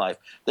marine life.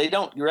 They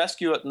don't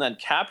rescue it and then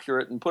capture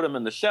it and put them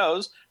in the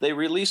shows. They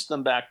release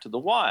them back to the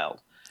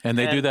wild. And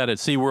they do that at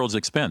SeaWorld's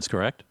expense,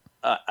 correct?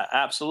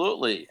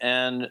 Absolutely.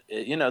 And,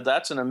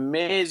 that's an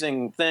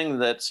amazing thing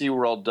that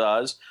SeaWorld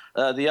does.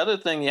 The other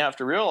thing you have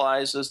to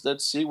realize is that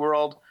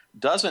SeaWorld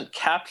doesn't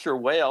capture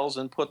whales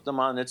and put them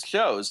on its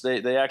shows.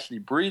 They actually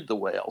breed the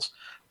whales.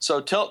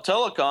 So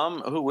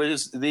Tilikum, who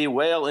is the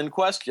whale in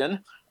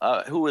question,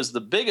 who is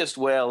the biggest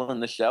whale in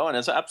the show, and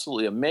it's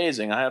absolutely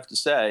amazing, I have to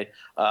say,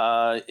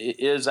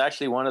 is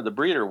actually one of the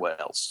breeder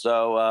whales.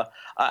 So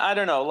I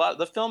don't know.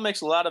 The film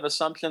makes a lot of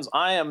assumptions.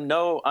 I'm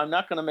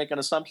not going to make an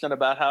assumption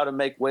about how to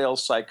make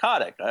whales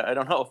psychotic. I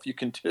don't know if you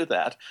can do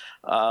that,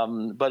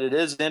 but it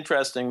is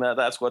interesting that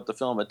that's what the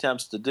film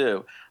attempts to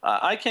do.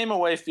 I came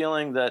away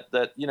feeling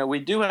that we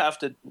do have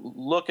to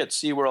look at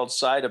SeaWorld's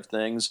side of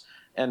things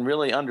and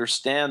really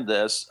understand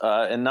this,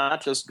 and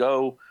not just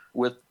go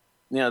with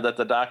that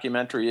the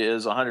documentary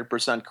is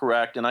 100%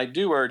 correct. And I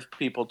do urge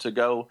people to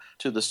go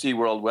to the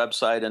SeaWorld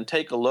website and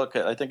take a look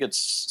at, I think it's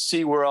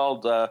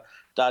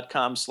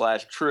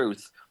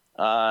SeaWorld.com/truth.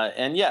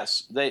 And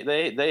yes,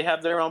 they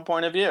have their own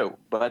point of view.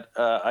 But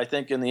I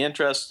think in the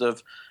interest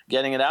of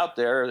getting it out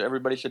there,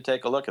 everybody should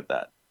take a look at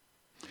that.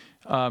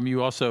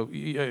 You also,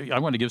 I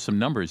want to give some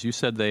numbers. You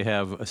said they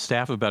have a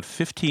staff of about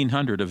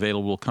 1,500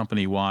 available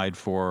company-wide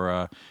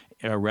for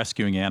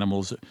rescuing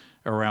animals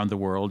around the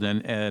world.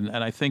 And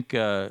I think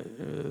the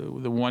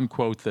one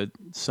quote that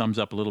sums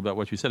up a little bit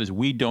what you said is,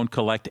 we don't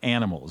collect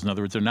animals. In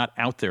other words, they're not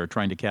out there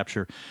trying to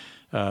capture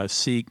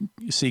sea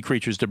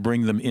creatures to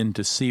bring them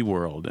into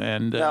SeaWorld.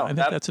 And I think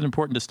that's an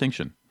important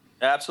distinction.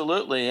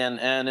 Absolutely.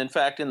 And in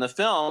fact, in the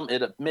film,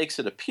 it makes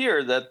it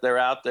appear that they're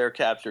out there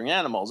capturing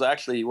animals.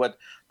 Actually, what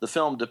the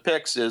film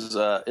depicts is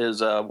a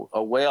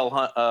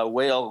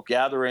whale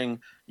gathering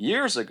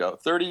years ago,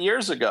 30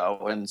 years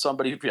ago, and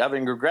somebody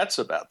having regrets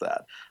about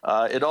that.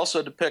 It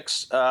also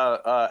depicts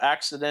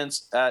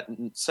accidents at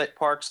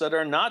parks that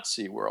are not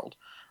SeaWorld.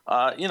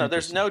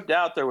 There's no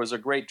doubt there was a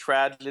great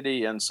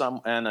tragedy and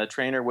a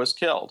trainer was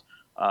killed.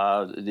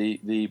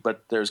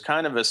 But there's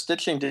kind of a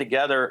stitching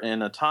together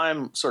in a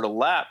time sort of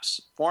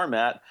lapse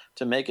format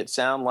to make it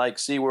sound like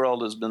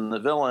SeaWorld has been the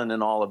villain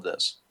in all of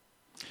this.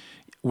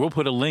 We'll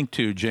put a link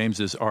to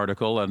James's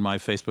article on my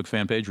Facebook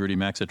fan page, Rudy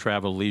Maxa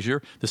Travel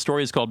Leisure. The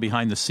story is called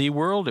Behind the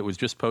SeaWorld. It was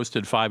just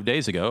posted 5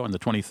 days ago on the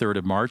 23rd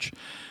of March.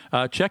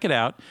 Check it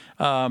out.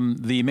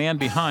 The man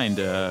behind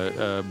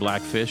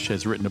Blackfish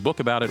has written a book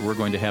about it. We're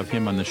going to have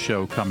him on the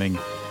show coming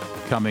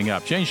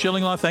up. Jane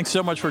Shillinglaw, thanks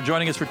so much for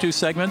joining us for 2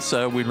 segments.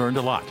 We learned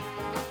a lot.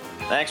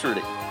 Thanks,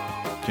 Rudy.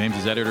 James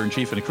is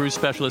editor-in-chief and a cruise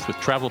specialist with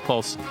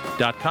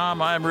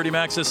TravelPulse.com. I'm Rudy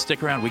Maxa.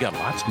 Stick around. We got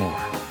lots more.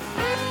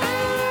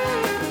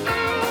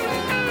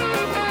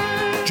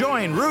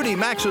 Join Rudy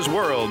Maxa's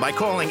World by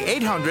calling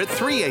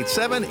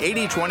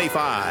 800-387-8025.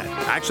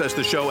 Access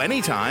the show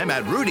anytime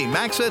at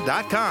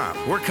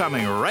rudymaxa.com. We're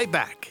coming right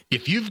back.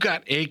 If you've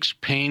got aches,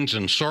 pains,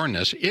 and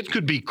soreness, it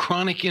could be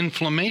chronic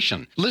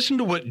inflammation. Listen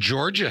to what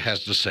Georgia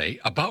has to say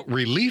about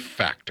Relief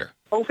Factor.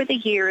 Over the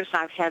years,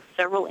 I've had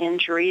several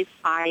injuries.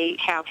 I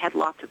have had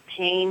lots of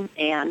pain,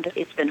 and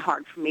it's been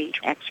hard for me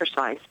to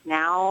exercise.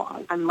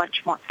 Now I'm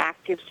much more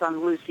active, so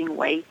I'm losing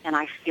weight, and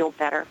I feel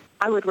better.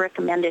 I would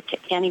recommend it to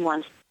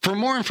anyone. For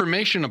more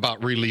information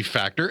about Relief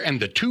Factor and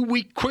the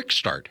 2-week quick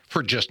start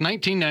for just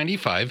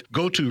 $19.95,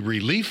 go to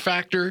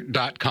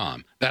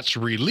ReliefFactor.com. That's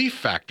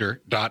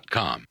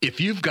ReliefFactor.com.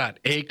 If you've got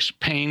aches,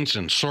 pains,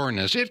 and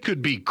soreness, it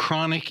could be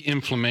chronic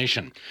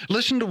inflammation.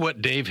 Listen to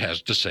what Dave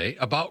has to say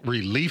about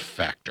Relief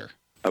Factor.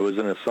 I was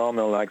in a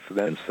sawmill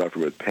accident and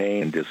suffered with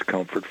pain and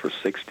discomfort for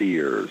 60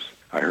 years.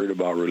 I heard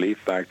about Relief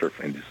Factor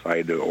and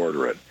decided to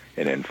order it.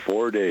 And in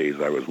 4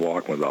 days, I was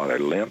walking without a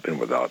limp and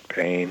without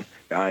pain.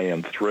 I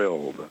am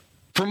thrilled.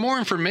 For more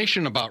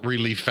information about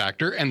Relief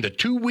Factor and the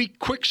 2-week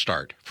quick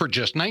start for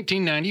just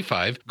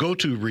 $19.95, go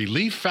to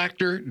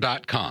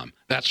ReliefFactor.com.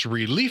 That's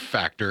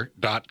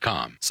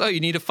ReliefFactor.com. So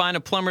you need to find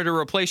a plumber to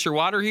replace your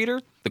water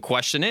heater? The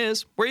question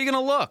is, where are you going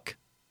to look?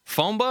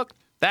 Phone book?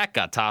 That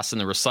got tossed in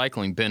the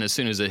recycling bin as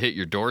soon as it hit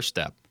your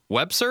doorstep.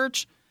 Web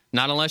search?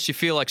 Not unless you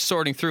feel like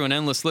sorting through an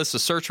endless list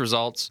of search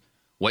results.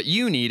 What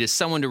you need is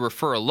someone to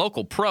refer a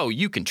local pro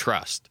you can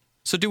trust.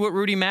 So do what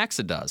Rudy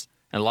Maxa does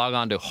and log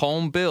on to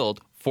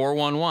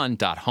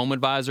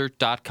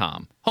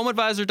homebuild411.homeadvisor.com.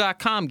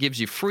 HomeAdvisor.com gives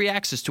you free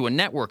access to a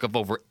network of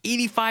over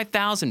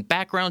 85,000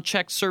 background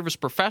check service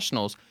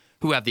professionals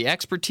who have the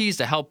expertise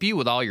to help you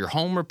with all your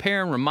home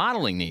repair and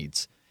remodeling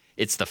needs.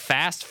 It's the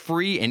fast,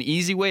 free, and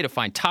easy way to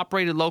find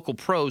top-rated local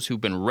pros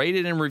who've been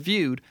rated and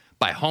reviewed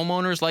by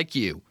homeowners like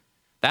you.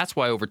 That's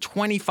why over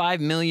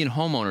 25 million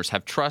homeowners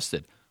have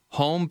trusted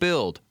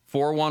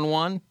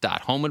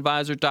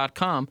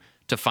homebuild411.homeadvisor.com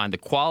to find the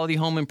quality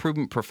home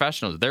improvement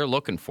professionals they're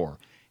looking for.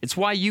 It's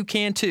why you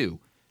can too.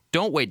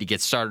 Don't wait to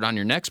get started on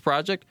your next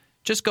project.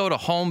 Just go to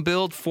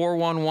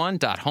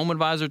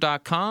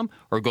homebuild411.homeadvisor.com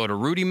or go to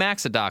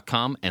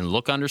rudymaxa.com and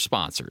look under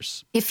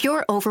sponsors. If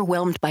you're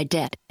overwhelmed by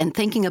debt and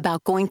thinking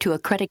about going to a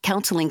credit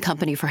counseling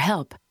company for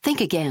help,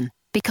 think again,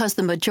 because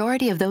the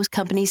majority of those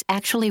companies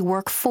actually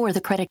work for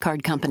the credit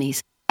card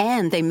companies,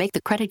 and they make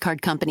the credit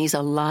card companies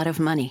a lot of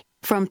money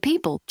from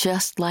people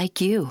just like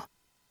you.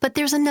 But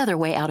there's another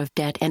way out of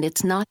debt, and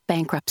it's not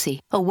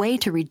bankruptcy. A way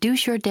to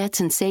reduce your debts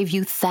and save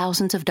you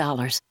thousands of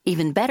dollars.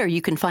 Even better,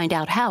 you can find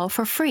out how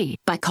for free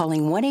by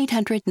calling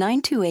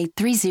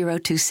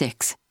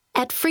 1-800-928-3026.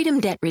 At Freedom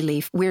Debt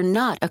Relief, we're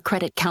not a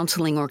credit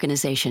counseling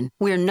organization.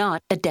 We're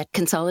not a debt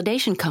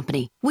consolidation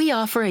company. We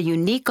offer a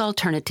unique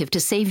alternative to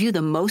save you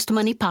the most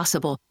money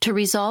possible to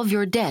resolve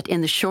your debt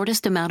in the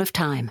shortest amount of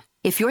time.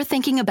 If you're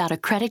thinking about a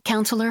credit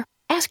counselor,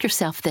 ask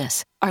yourself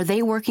this: are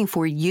they working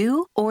for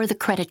you or the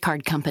credit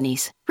card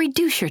companies?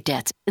 Reduce your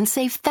debts and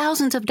save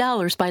thousands of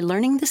dollars by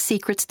learning the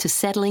secrets to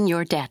settling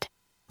your debt.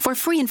 For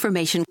free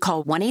information,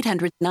 call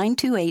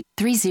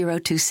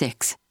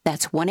 1-800-928-3026.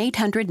 That's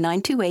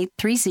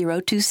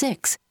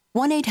 1-800-928-3026.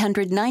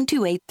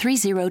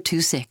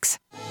 1-800-928-3026.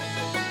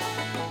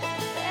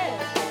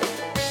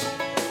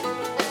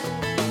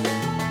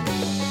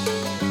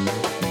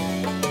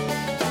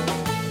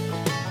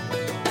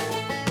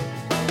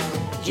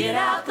 Get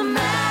out the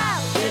map,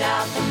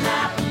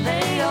 and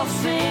lay your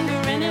finger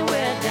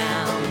anywhere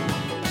down.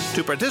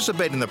 To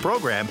participate in the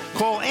program,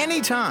 call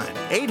anytime,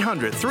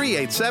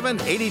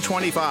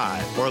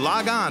 800-387-8025, or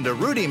log on to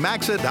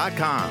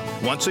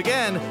rudymaxa.com. Once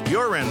again,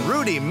 you're in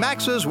Rudy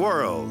Maxa's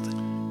world.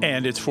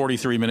 And it's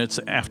 43 minutes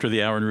after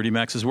the hour in Rudy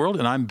Maxa's world,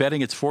 and I'm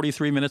betting it's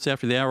 43 minutes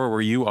after the hour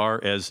where you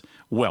are as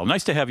well.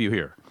 Nice to have you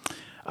here.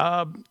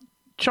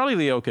 Charlie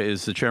Leoka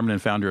is the chairman and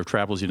founder of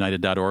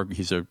TravelsUnited.org.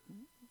 He's a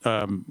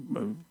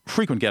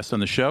frequent guest on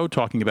the show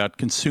talking about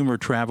consumer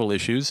travel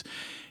issues.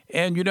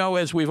 And, you know,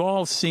 as we've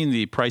all seen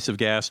the price of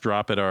gas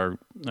drop at our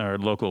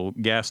local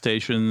gas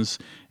stations,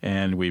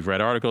 and we've read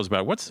articles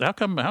about how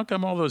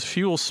come all those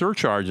fuel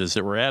surcharges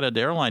that were added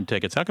to airline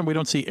tickets, how come we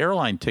don't see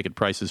airline ticket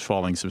prices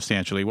falling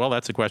substantially? Well,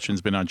 that's a question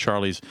that's been on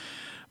Charlie's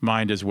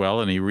mind as well,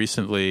 and he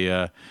recently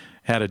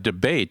had a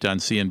debate on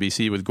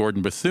CNBC with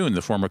Gordon Bethune,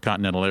 the former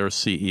Continental Air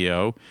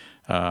CEO,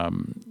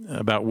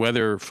 about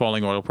whether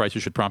falling oil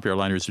prices should prompt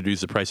airliners to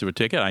reduce the price of a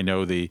ticket. I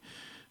know the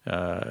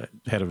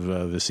head of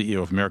the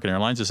CEO of American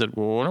Airlines has said,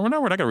 well,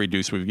 no, we're not going to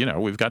reduce.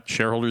 We've got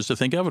shareholders to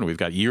think of, and we've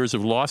got years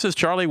of losses.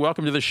 Charlie,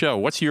 welcome to the show.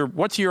 What's your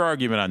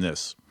argument on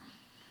this?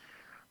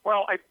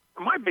 Well,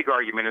 my big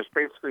argument is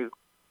basically,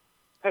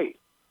 hey,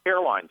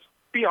 airlines,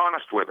 be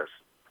honest with us.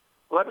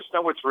 Let us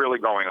know what's really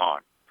going on.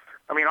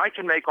 I mean, I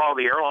can make all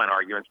the airline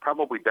arguments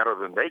probably better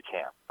than they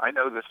can. I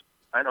know the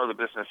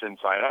business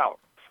inside out.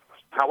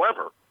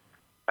 However,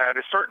 at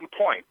a certain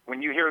point,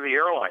 when you hear the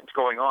airlines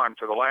going on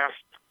for the last,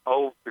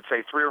 let's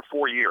say 3 or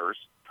 4 years,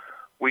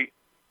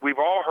 we've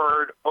all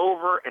heard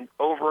over and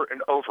over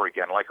and over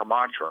again, like a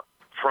mantra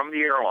from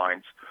the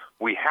airlines,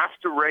 we have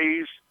to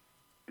raise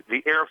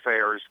the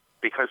airfares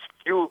because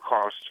fuel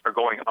costs are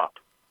going up.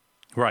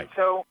 Right.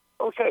 So,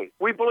 okay,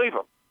 we believe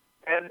them.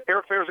 And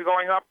airfares are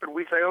going up, and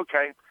we say,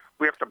 okay,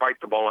 we have to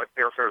bite the bullet.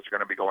 Airfares are going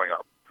to be going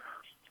up.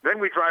 Then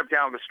we drive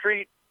down the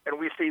street, and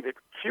we see that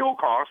fuel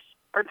costs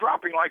are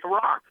dropping like a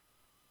rock.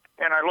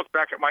 And I look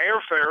back at my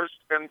airfares,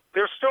 and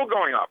they're still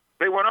going up.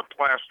 They went up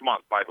last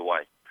month, by the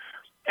way.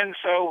 And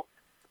so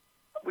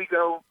we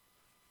go,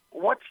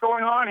 what's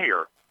going on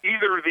here?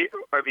 Either were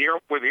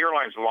the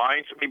airlines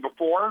lying to me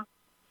before,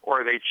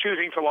 or are they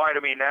choosing to lie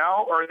to me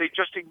now, or are they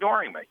just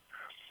ignoring me?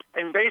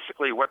 And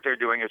basically what they're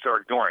doing is they're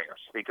ignoring us,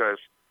 because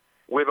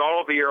with all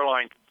of the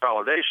airline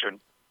consolidation,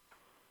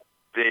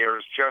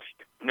 there's just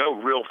no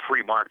real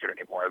free market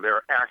anymore.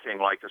 They're acting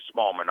like a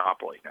small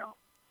monopoly now.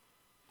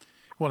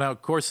 Well, now,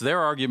 of course, their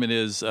argument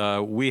is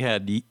we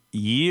had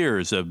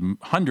years of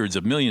hundreds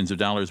of millions of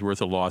dollars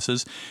worth of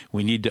losses.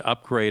 We need to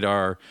upgrade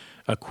our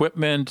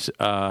equipment.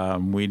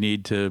 We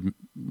need to,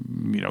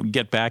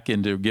 get back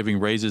into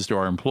giving raises to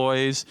our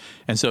employees.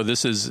 And so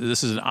this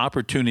is an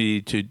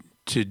opportunity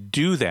to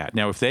do that.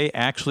 Now, if they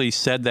actually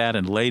said that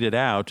and laid it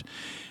out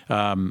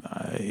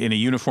in a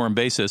uniform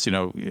basis,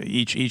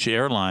 each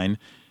airline,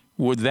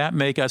 would that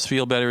make us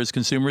feel better as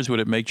consumers?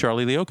 Would it make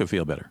Charlie Leoka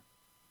feel better?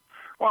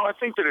 Well, I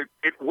think that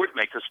it would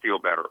make us feel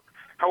better.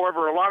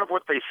 However, a lot of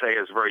what they say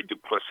is very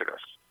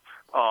duplicitous.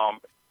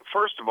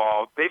 First of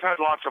all, they've had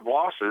lots of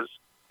losses,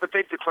 but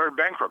they've declared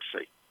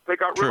bankruptcy. They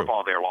got rid of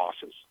all their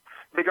losses.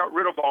 They got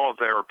rid of all of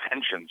their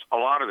pensions, a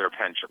lot of their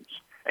pensions.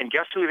 And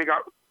guess who's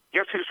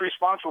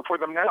responsible for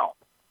them now?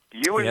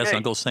 You and me,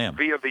 Uncle Sam,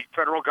 via the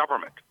federal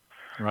government.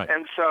 Right.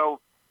 And so,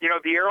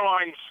 the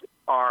airlines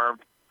are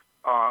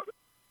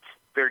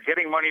they're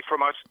getting money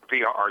from us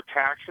via our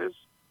taxes.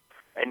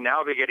 And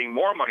now they're getting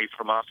more money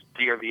from us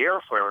via the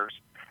airfares.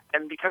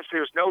 And because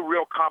there's no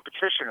real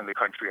competition in the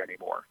country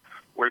anymore,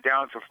 we're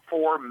down to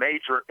 4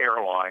 major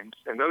airlines,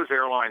 and those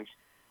airlines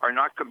are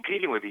not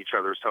competing with each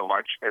other so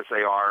much as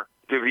they are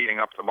divvying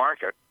up the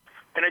market.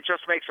 And it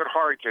just makes it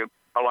hard to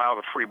allow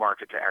the free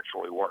market to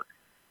actually work.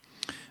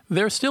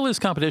 There still is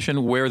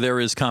competition where there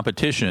is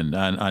competition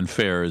on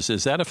fares.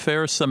 Is that a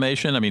fair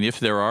summation? I mean,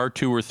 if there are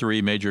 2 or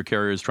 3 major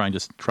carriers trying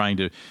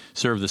to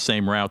serve the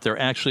same route,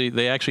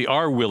 they actually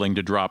are willing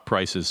to drop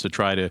prices to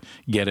try to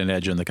get an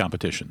edge in the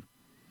competition.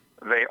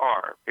 They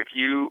are. If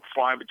you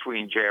fly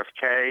between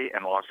JFK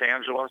and Los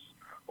Angeles,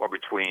 or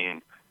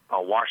between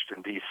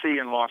Washington, D.C.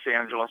 and Los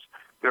Angeles,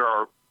 there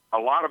are a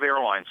lot of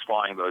airlines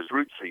flying those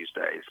routes these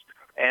days,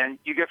 and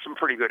you get some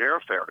pretty good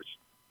airfares.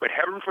 But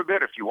heaven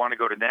forbid if you want to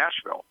go to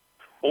Nashville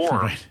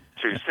or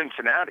to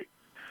Cincinnati.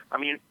 I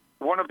mean,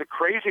 one of the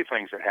crazy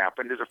things that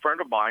happened is a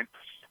friend of mine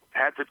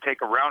had to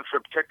take a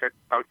round-trip ticket,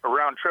 a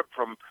round trip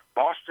from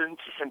Boston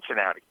to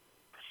Cincinnati.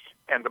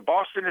 And the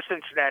Boston to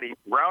Cincinnati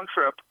round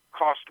trip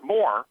cost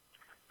more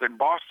than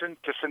Boston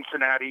to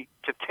Cincinnati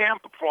to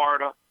Tampa,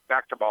 Florida,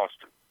 back to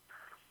Boston.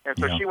 And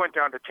so she went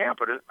down to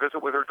Tampa to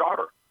visit with her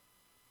daughter.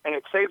 And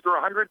it saved her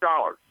 $100.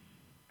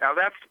 Now,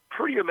 that's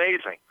pretty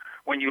amazing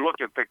when you look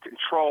at the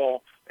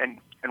control and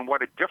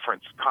what a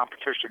difference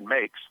competition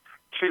makes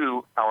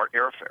to our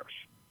airfares.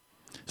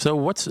 So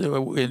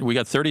we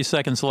got 30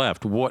 seconds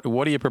left. What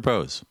do you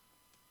propose?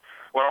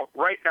 Well,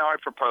 right now I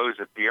propose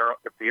that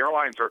if the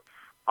airlines are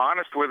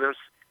honest with us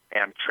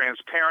and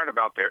transparent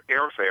about their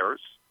airfares,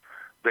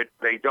 that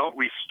they don't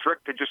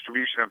restrict the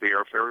distribution of the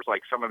airfares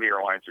like some of the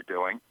airlines are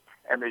doing,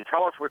 and they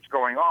tell us what's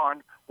going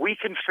on, we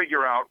can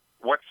figure out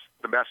what's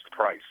the best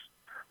price.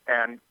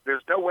 And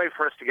there's no way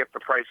for us to get the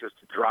prices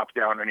to drop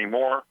down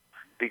anymore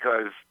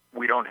because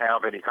we don't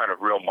have any kind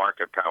of real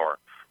market power.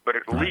 But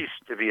at least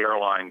the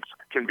airlines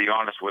can be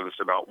honest with us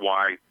about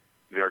why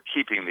they're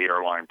keeping the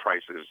airline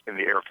prices and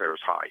the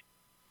airfares high.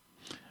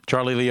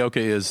 Charlie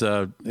Leoka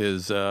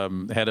is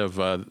head of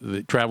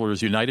the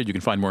Travelers United. You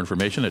can find more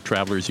information at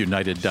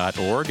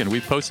travelersunited.org. And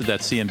we posted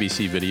that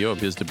CNBC video of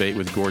his debate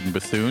with Gordon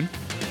Bethune,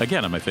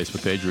 again, on my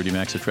Facebook page, Rudy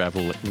Maxa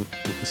Travel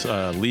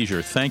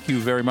Leisure. Thank you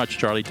very much,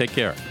 Charlie. Take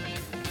care.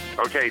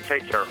 Okay,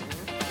 take care.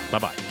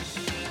 Bye-bye.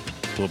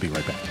 We'll be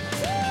right back.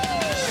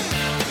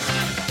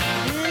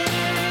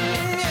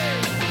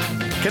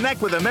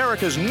 Connect with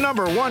America's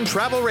 #1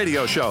 travel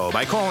radio show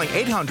by calling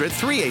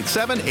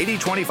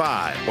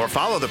 800-387-8025 or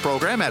follow the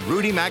program at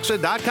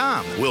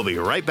rudymaxa.com. We'll be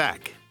right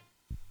back.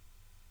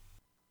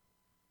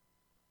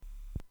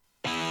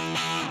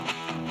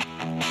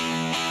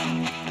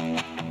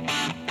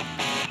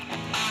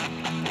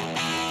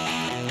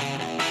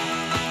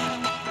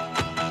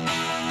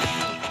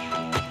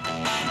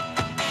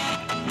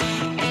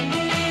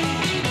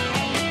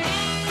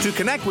 To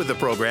connect with the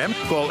program,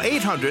 call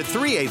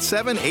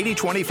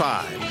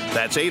 800-387-8025.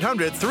 That's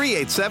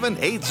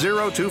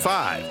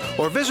 800-387-8025.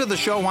 Or visit the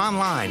show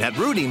online at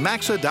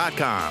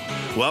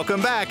rudymaxa.com.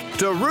 Welcome back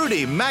to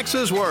Rudy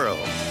Maxa's World.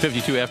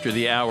 52 after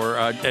the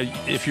hour.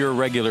 If you're a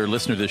regular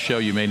listener to this show,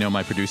 you may know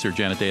my producer,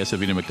 Janet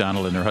Savina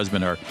McDonald, and her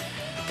husband are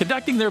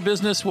conducting their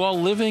business while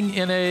living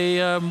in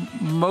a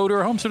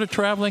motor home, sort of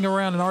traveling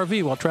around an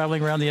RV while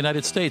traveling around the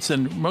United States.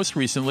 And most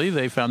recently,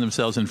 they found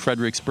themselves in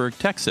Fredericksburg,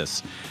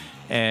 Texas.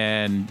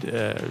 And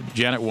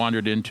Janet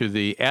wandered into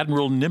the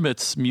Admiral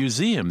Nimitz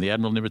Museum. The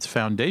Admiral Nimitz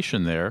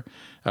Foundation there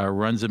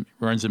runs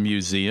a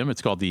museum.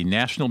 It's called the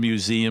National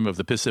Museum of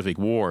the Pacific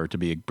War, to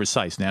be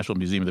precise, National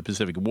Museum of the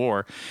Pacific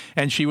War.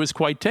 And she was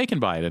quite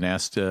taken by it and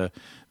asked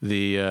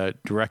the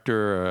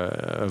director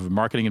of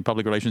marketing and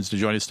public relations to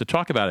join us to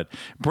talk about it.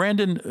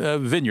 Brandon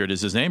Vineyard is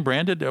his name.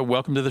 Brandon,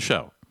 welcome to the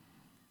show.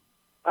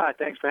 Hi,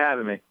 thanks for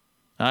having me.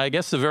 I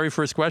guess the very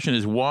first question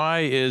is,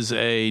 why is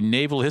a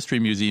naval history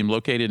museum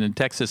located in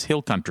Texas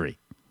Hill Country?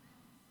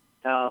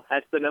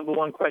 That's the number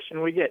one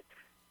question we get.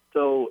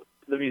 So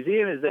the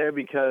museum is there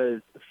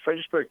because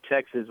Fredericksburg,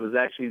 Texas was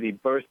actually the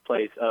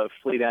birthplace of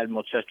Fleet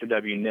Admiral Chester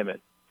W. Nimitz.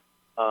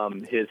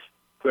 His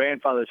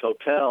grandfather's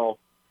hotel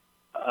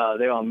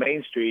there on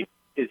Main Street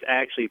is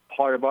actually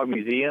part of our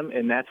museum,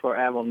 and that's where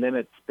Admiral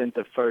Nimitz spent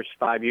the first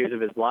 5 years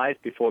of his life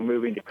before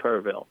moving to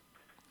Kerrville.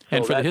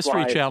 And for the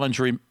History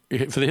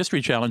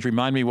Challenge,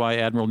 remind me why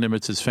Admiral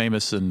Nimitz is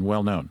famous and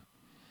well known.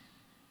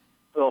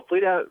 Well,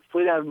 Fleet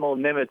Admiral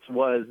Nimitz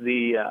was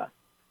the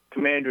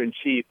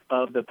commander-in-chief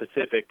of the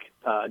Pacific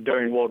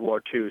during World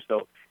War II.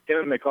 So him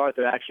and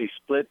MacArthur actually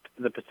split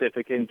the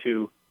Pacific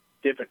into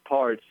different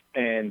parts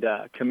and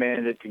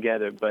commanded it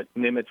together. But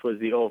Nimitz was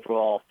the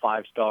overall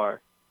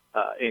five-star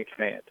in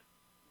command.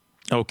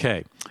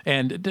 Okay.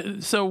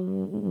 And so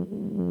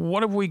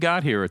what have we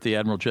got here at the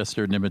Admiral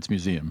Chester Nimitz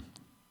Museum?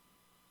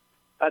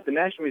 At the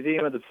National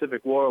Museum of the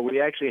Pacific War, we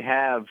actually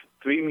have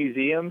 3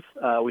 museums.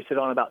 We sit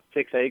on about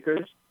 6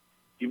 acres.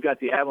 You've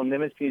got the Admiral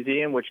Nimitz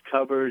Museum, which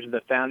covers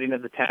the founding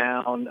of the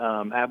town,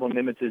 Admiral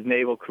Nimitz's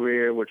naval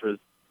career, which was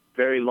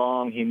very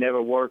long. He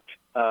never worked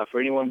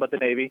for anyone but the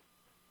Navy.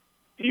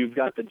 You've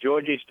got the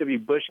George H.W.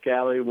 Bush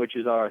Gallery, which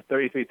is our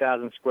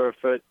 33,000 square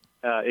foot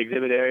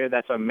exhibit area.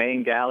 That's our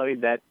main gallery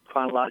that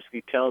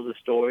chronologically tells the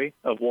story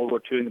of World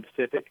War II in the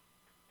Pacific.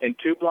 And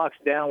 2 blocks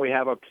down, we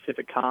have our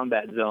Pacific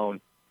Combat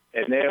Zone.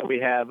 And there we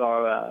have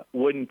our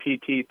wooden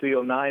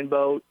PT-309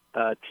 boat,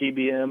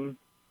 TBM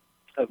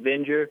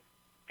Avenger,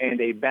 and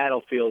a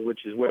battlefield,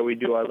 which is where we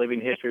do our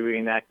living history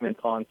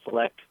reenactments on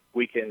select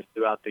weekends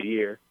throughout the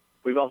year.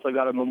 We've also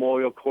got a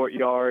memorial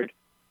courtyard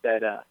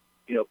that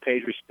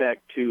pays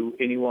respect to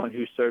anyone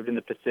who served in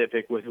the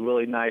Pacific with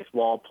really nice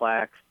wall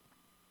plaques.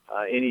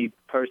 Any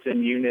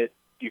person, unit,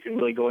 you can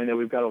really go in there.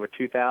 We've got over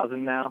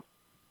 2,000 now.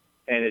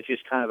 And it's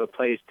just kind of a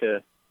place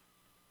to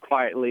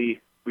quietly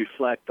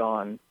reflect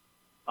on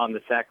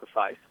the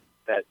sacrifice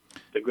that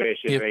the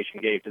greatest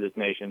generation gave to this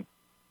nation.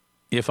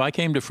 If I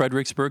came to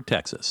Fredericksburg,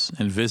 Texas,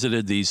 and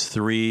visited these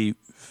 3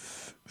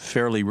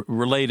 fairly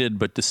related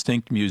but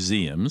distinct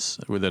museums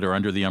that are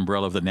under the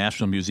umbrella of the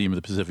National Museum of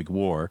the Pacific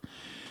War,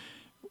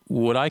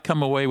 would I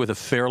come away with a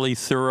fairly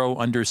thorough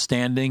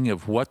understanding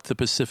of what the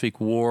Pacific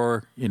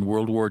War in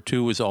World War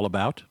II is all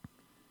about?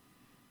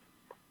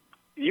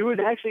 You would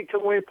actually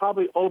come away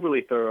probably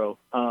overly thorough.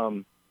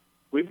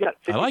 We've got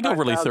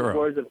 55,000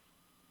 words of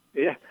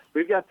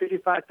we've got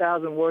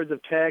 55,000 words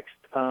of text.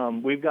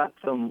 We've got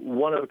some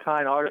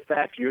one-of-a-kind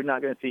artifacts you're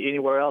not going to see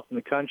anywhere else in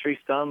the country,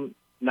 some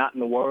not in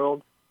the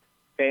world.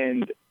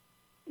 And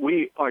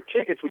our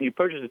tickets, when you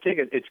purchase a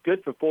ticket, it's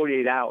good for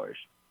 48 hours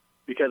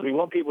because we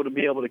want people to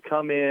be able to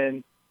come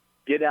in,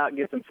 get out,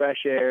 get some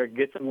fresh air,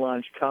 get some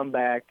lunch, come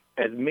back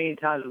as many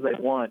times as they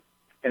want.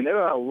 And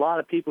there are a lot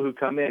of people who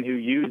come in who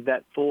use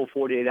that full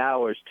 48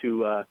 hours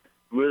to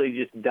really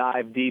just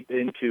dive deep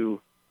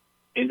into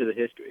the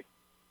history.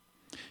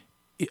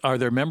 Are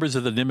there members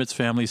of the Nimitz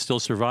family still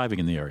surviving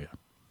in the area?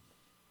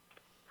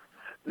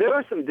 There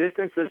are some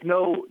distance. There's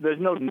no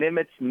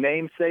Nimitz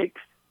namesakes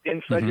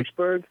in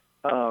Fredericksburg.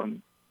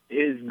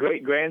 His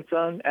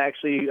great-grandson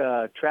actually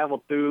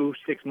traveled through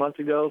 6 months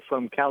ago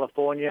from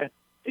California,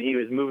 and he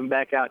was moving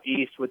back out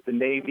east with the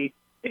Navy.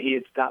 And he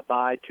had stopped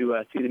by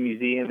to see the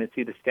museum and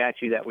see the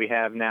statue that we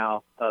have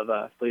now of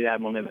Fleet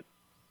Admiral Nimitz.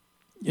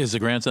 Is the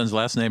grandson's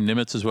last name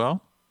Nimitz as well?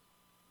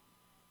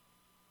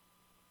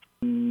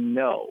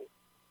 No.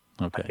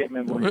 Okay. I can't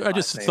remember. I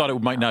just thought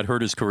it might not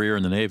hurt his career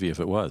in the Navy if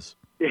it was.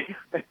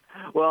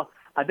 Well,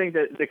 I think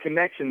that the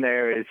connection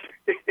there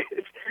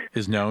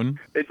is known.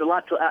 It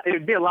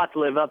would be a lot to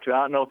live up to.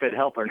 I don't know if it'd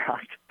help or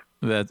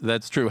not.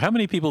 That's true. How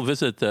many people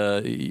visit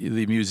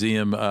the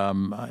museum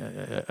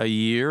a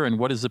year, and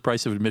what is the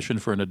price of admission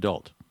for an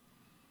adult?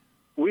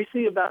 We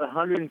see about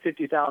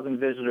 150,000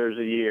 visitors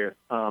a year.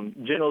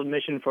 General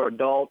admission for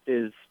adult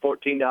is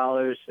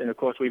 $14, and of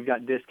course we've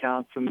got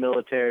discounts from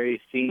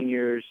military,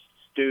 seniors,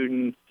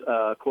 students.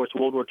 Of course,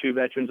 World War II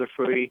veterans are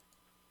free.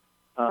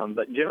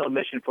 But general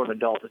admission for an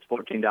adult is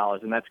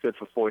 $14, and that's good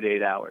for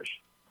 48 hours.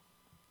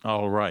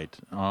 All right.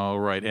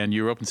 And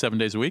you're open 7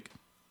 days a week?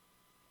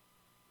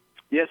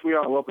 Yes, we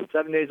are. We're open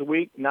 7 days a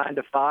week, 9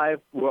 to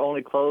 5. We're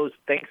only closed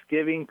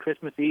Thanksgiving,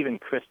 Christmas Eve, and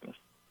Christmas.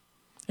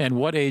 And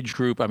what age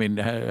group, I mean,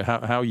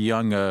 how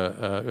young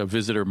a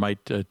visitor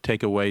might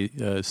take away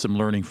some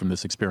learning from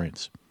this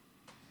experience?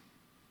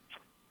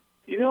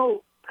 You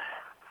know,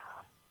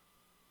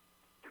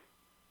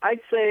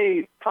 I'd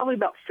say probably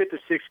about 5th or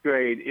 6th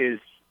grade is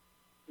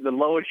the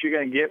lowest you're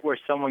going to get where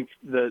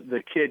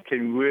the kid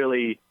can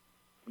really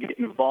get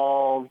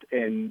involved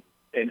and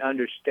and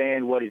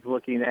understand what he's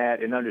looking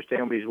at and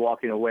understand what he's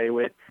walking away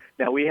with.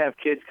 Now, we have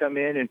kids come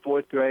in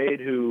fourth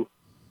grade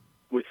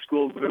with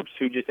school groups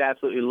who just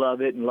absolutely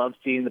love it and love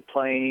seeing the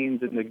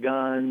planes and the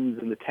guns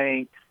and the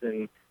tanks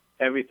and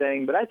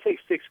everything. But I'd say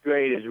sixth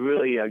grade is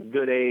really a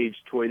good age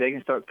to where they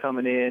can start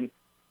coming in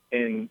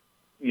and,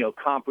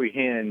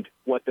 comprehend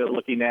what they're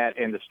looking at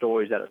and the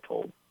stories that are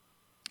told.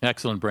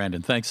 Excellent,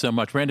 Brandon. Thanks so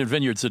much. Brandon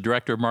Vineyard's the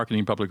Director of Marketing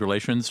and Public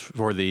Relations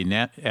for the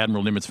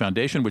Admiral Nimitz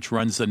Foundation, which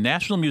runs the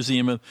National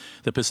Museum of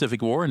the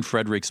Pacific War in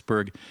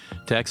Fredericksburg,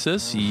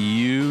 Texas.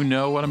 You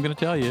know what I'm going to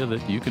tell you,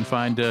 that you can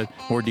find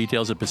more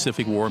details at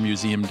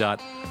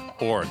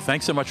pacificwarmuseum.org.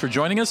 Thanks so much for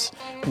joining us.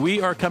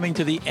 We are coming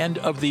to the end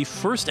of the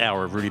first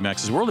hour of Rudy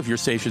Max's World. If your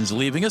station's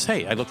leaving us,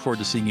 hey, I look forward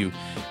to seeing you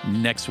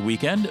next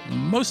weekend.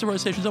 Most of our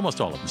stations,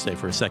 almost all of them, stay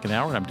for a second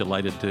hour, and I'm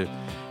delighted to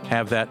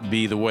have that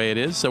be the way it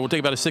is. So we'll take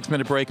about a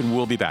 6-minute break, and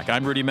we'll be back.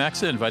 I'm Rudy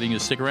Maxa, inviting you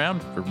to stick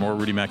around for more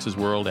Rudy Max's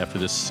World after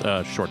this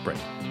short break.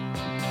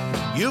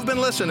 You've been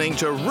listening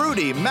to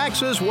Rudy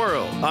Max's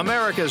World,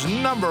 America's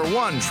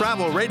 #1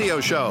 travel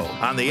radio show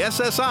on the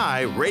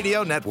SSI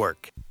Radio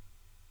Network.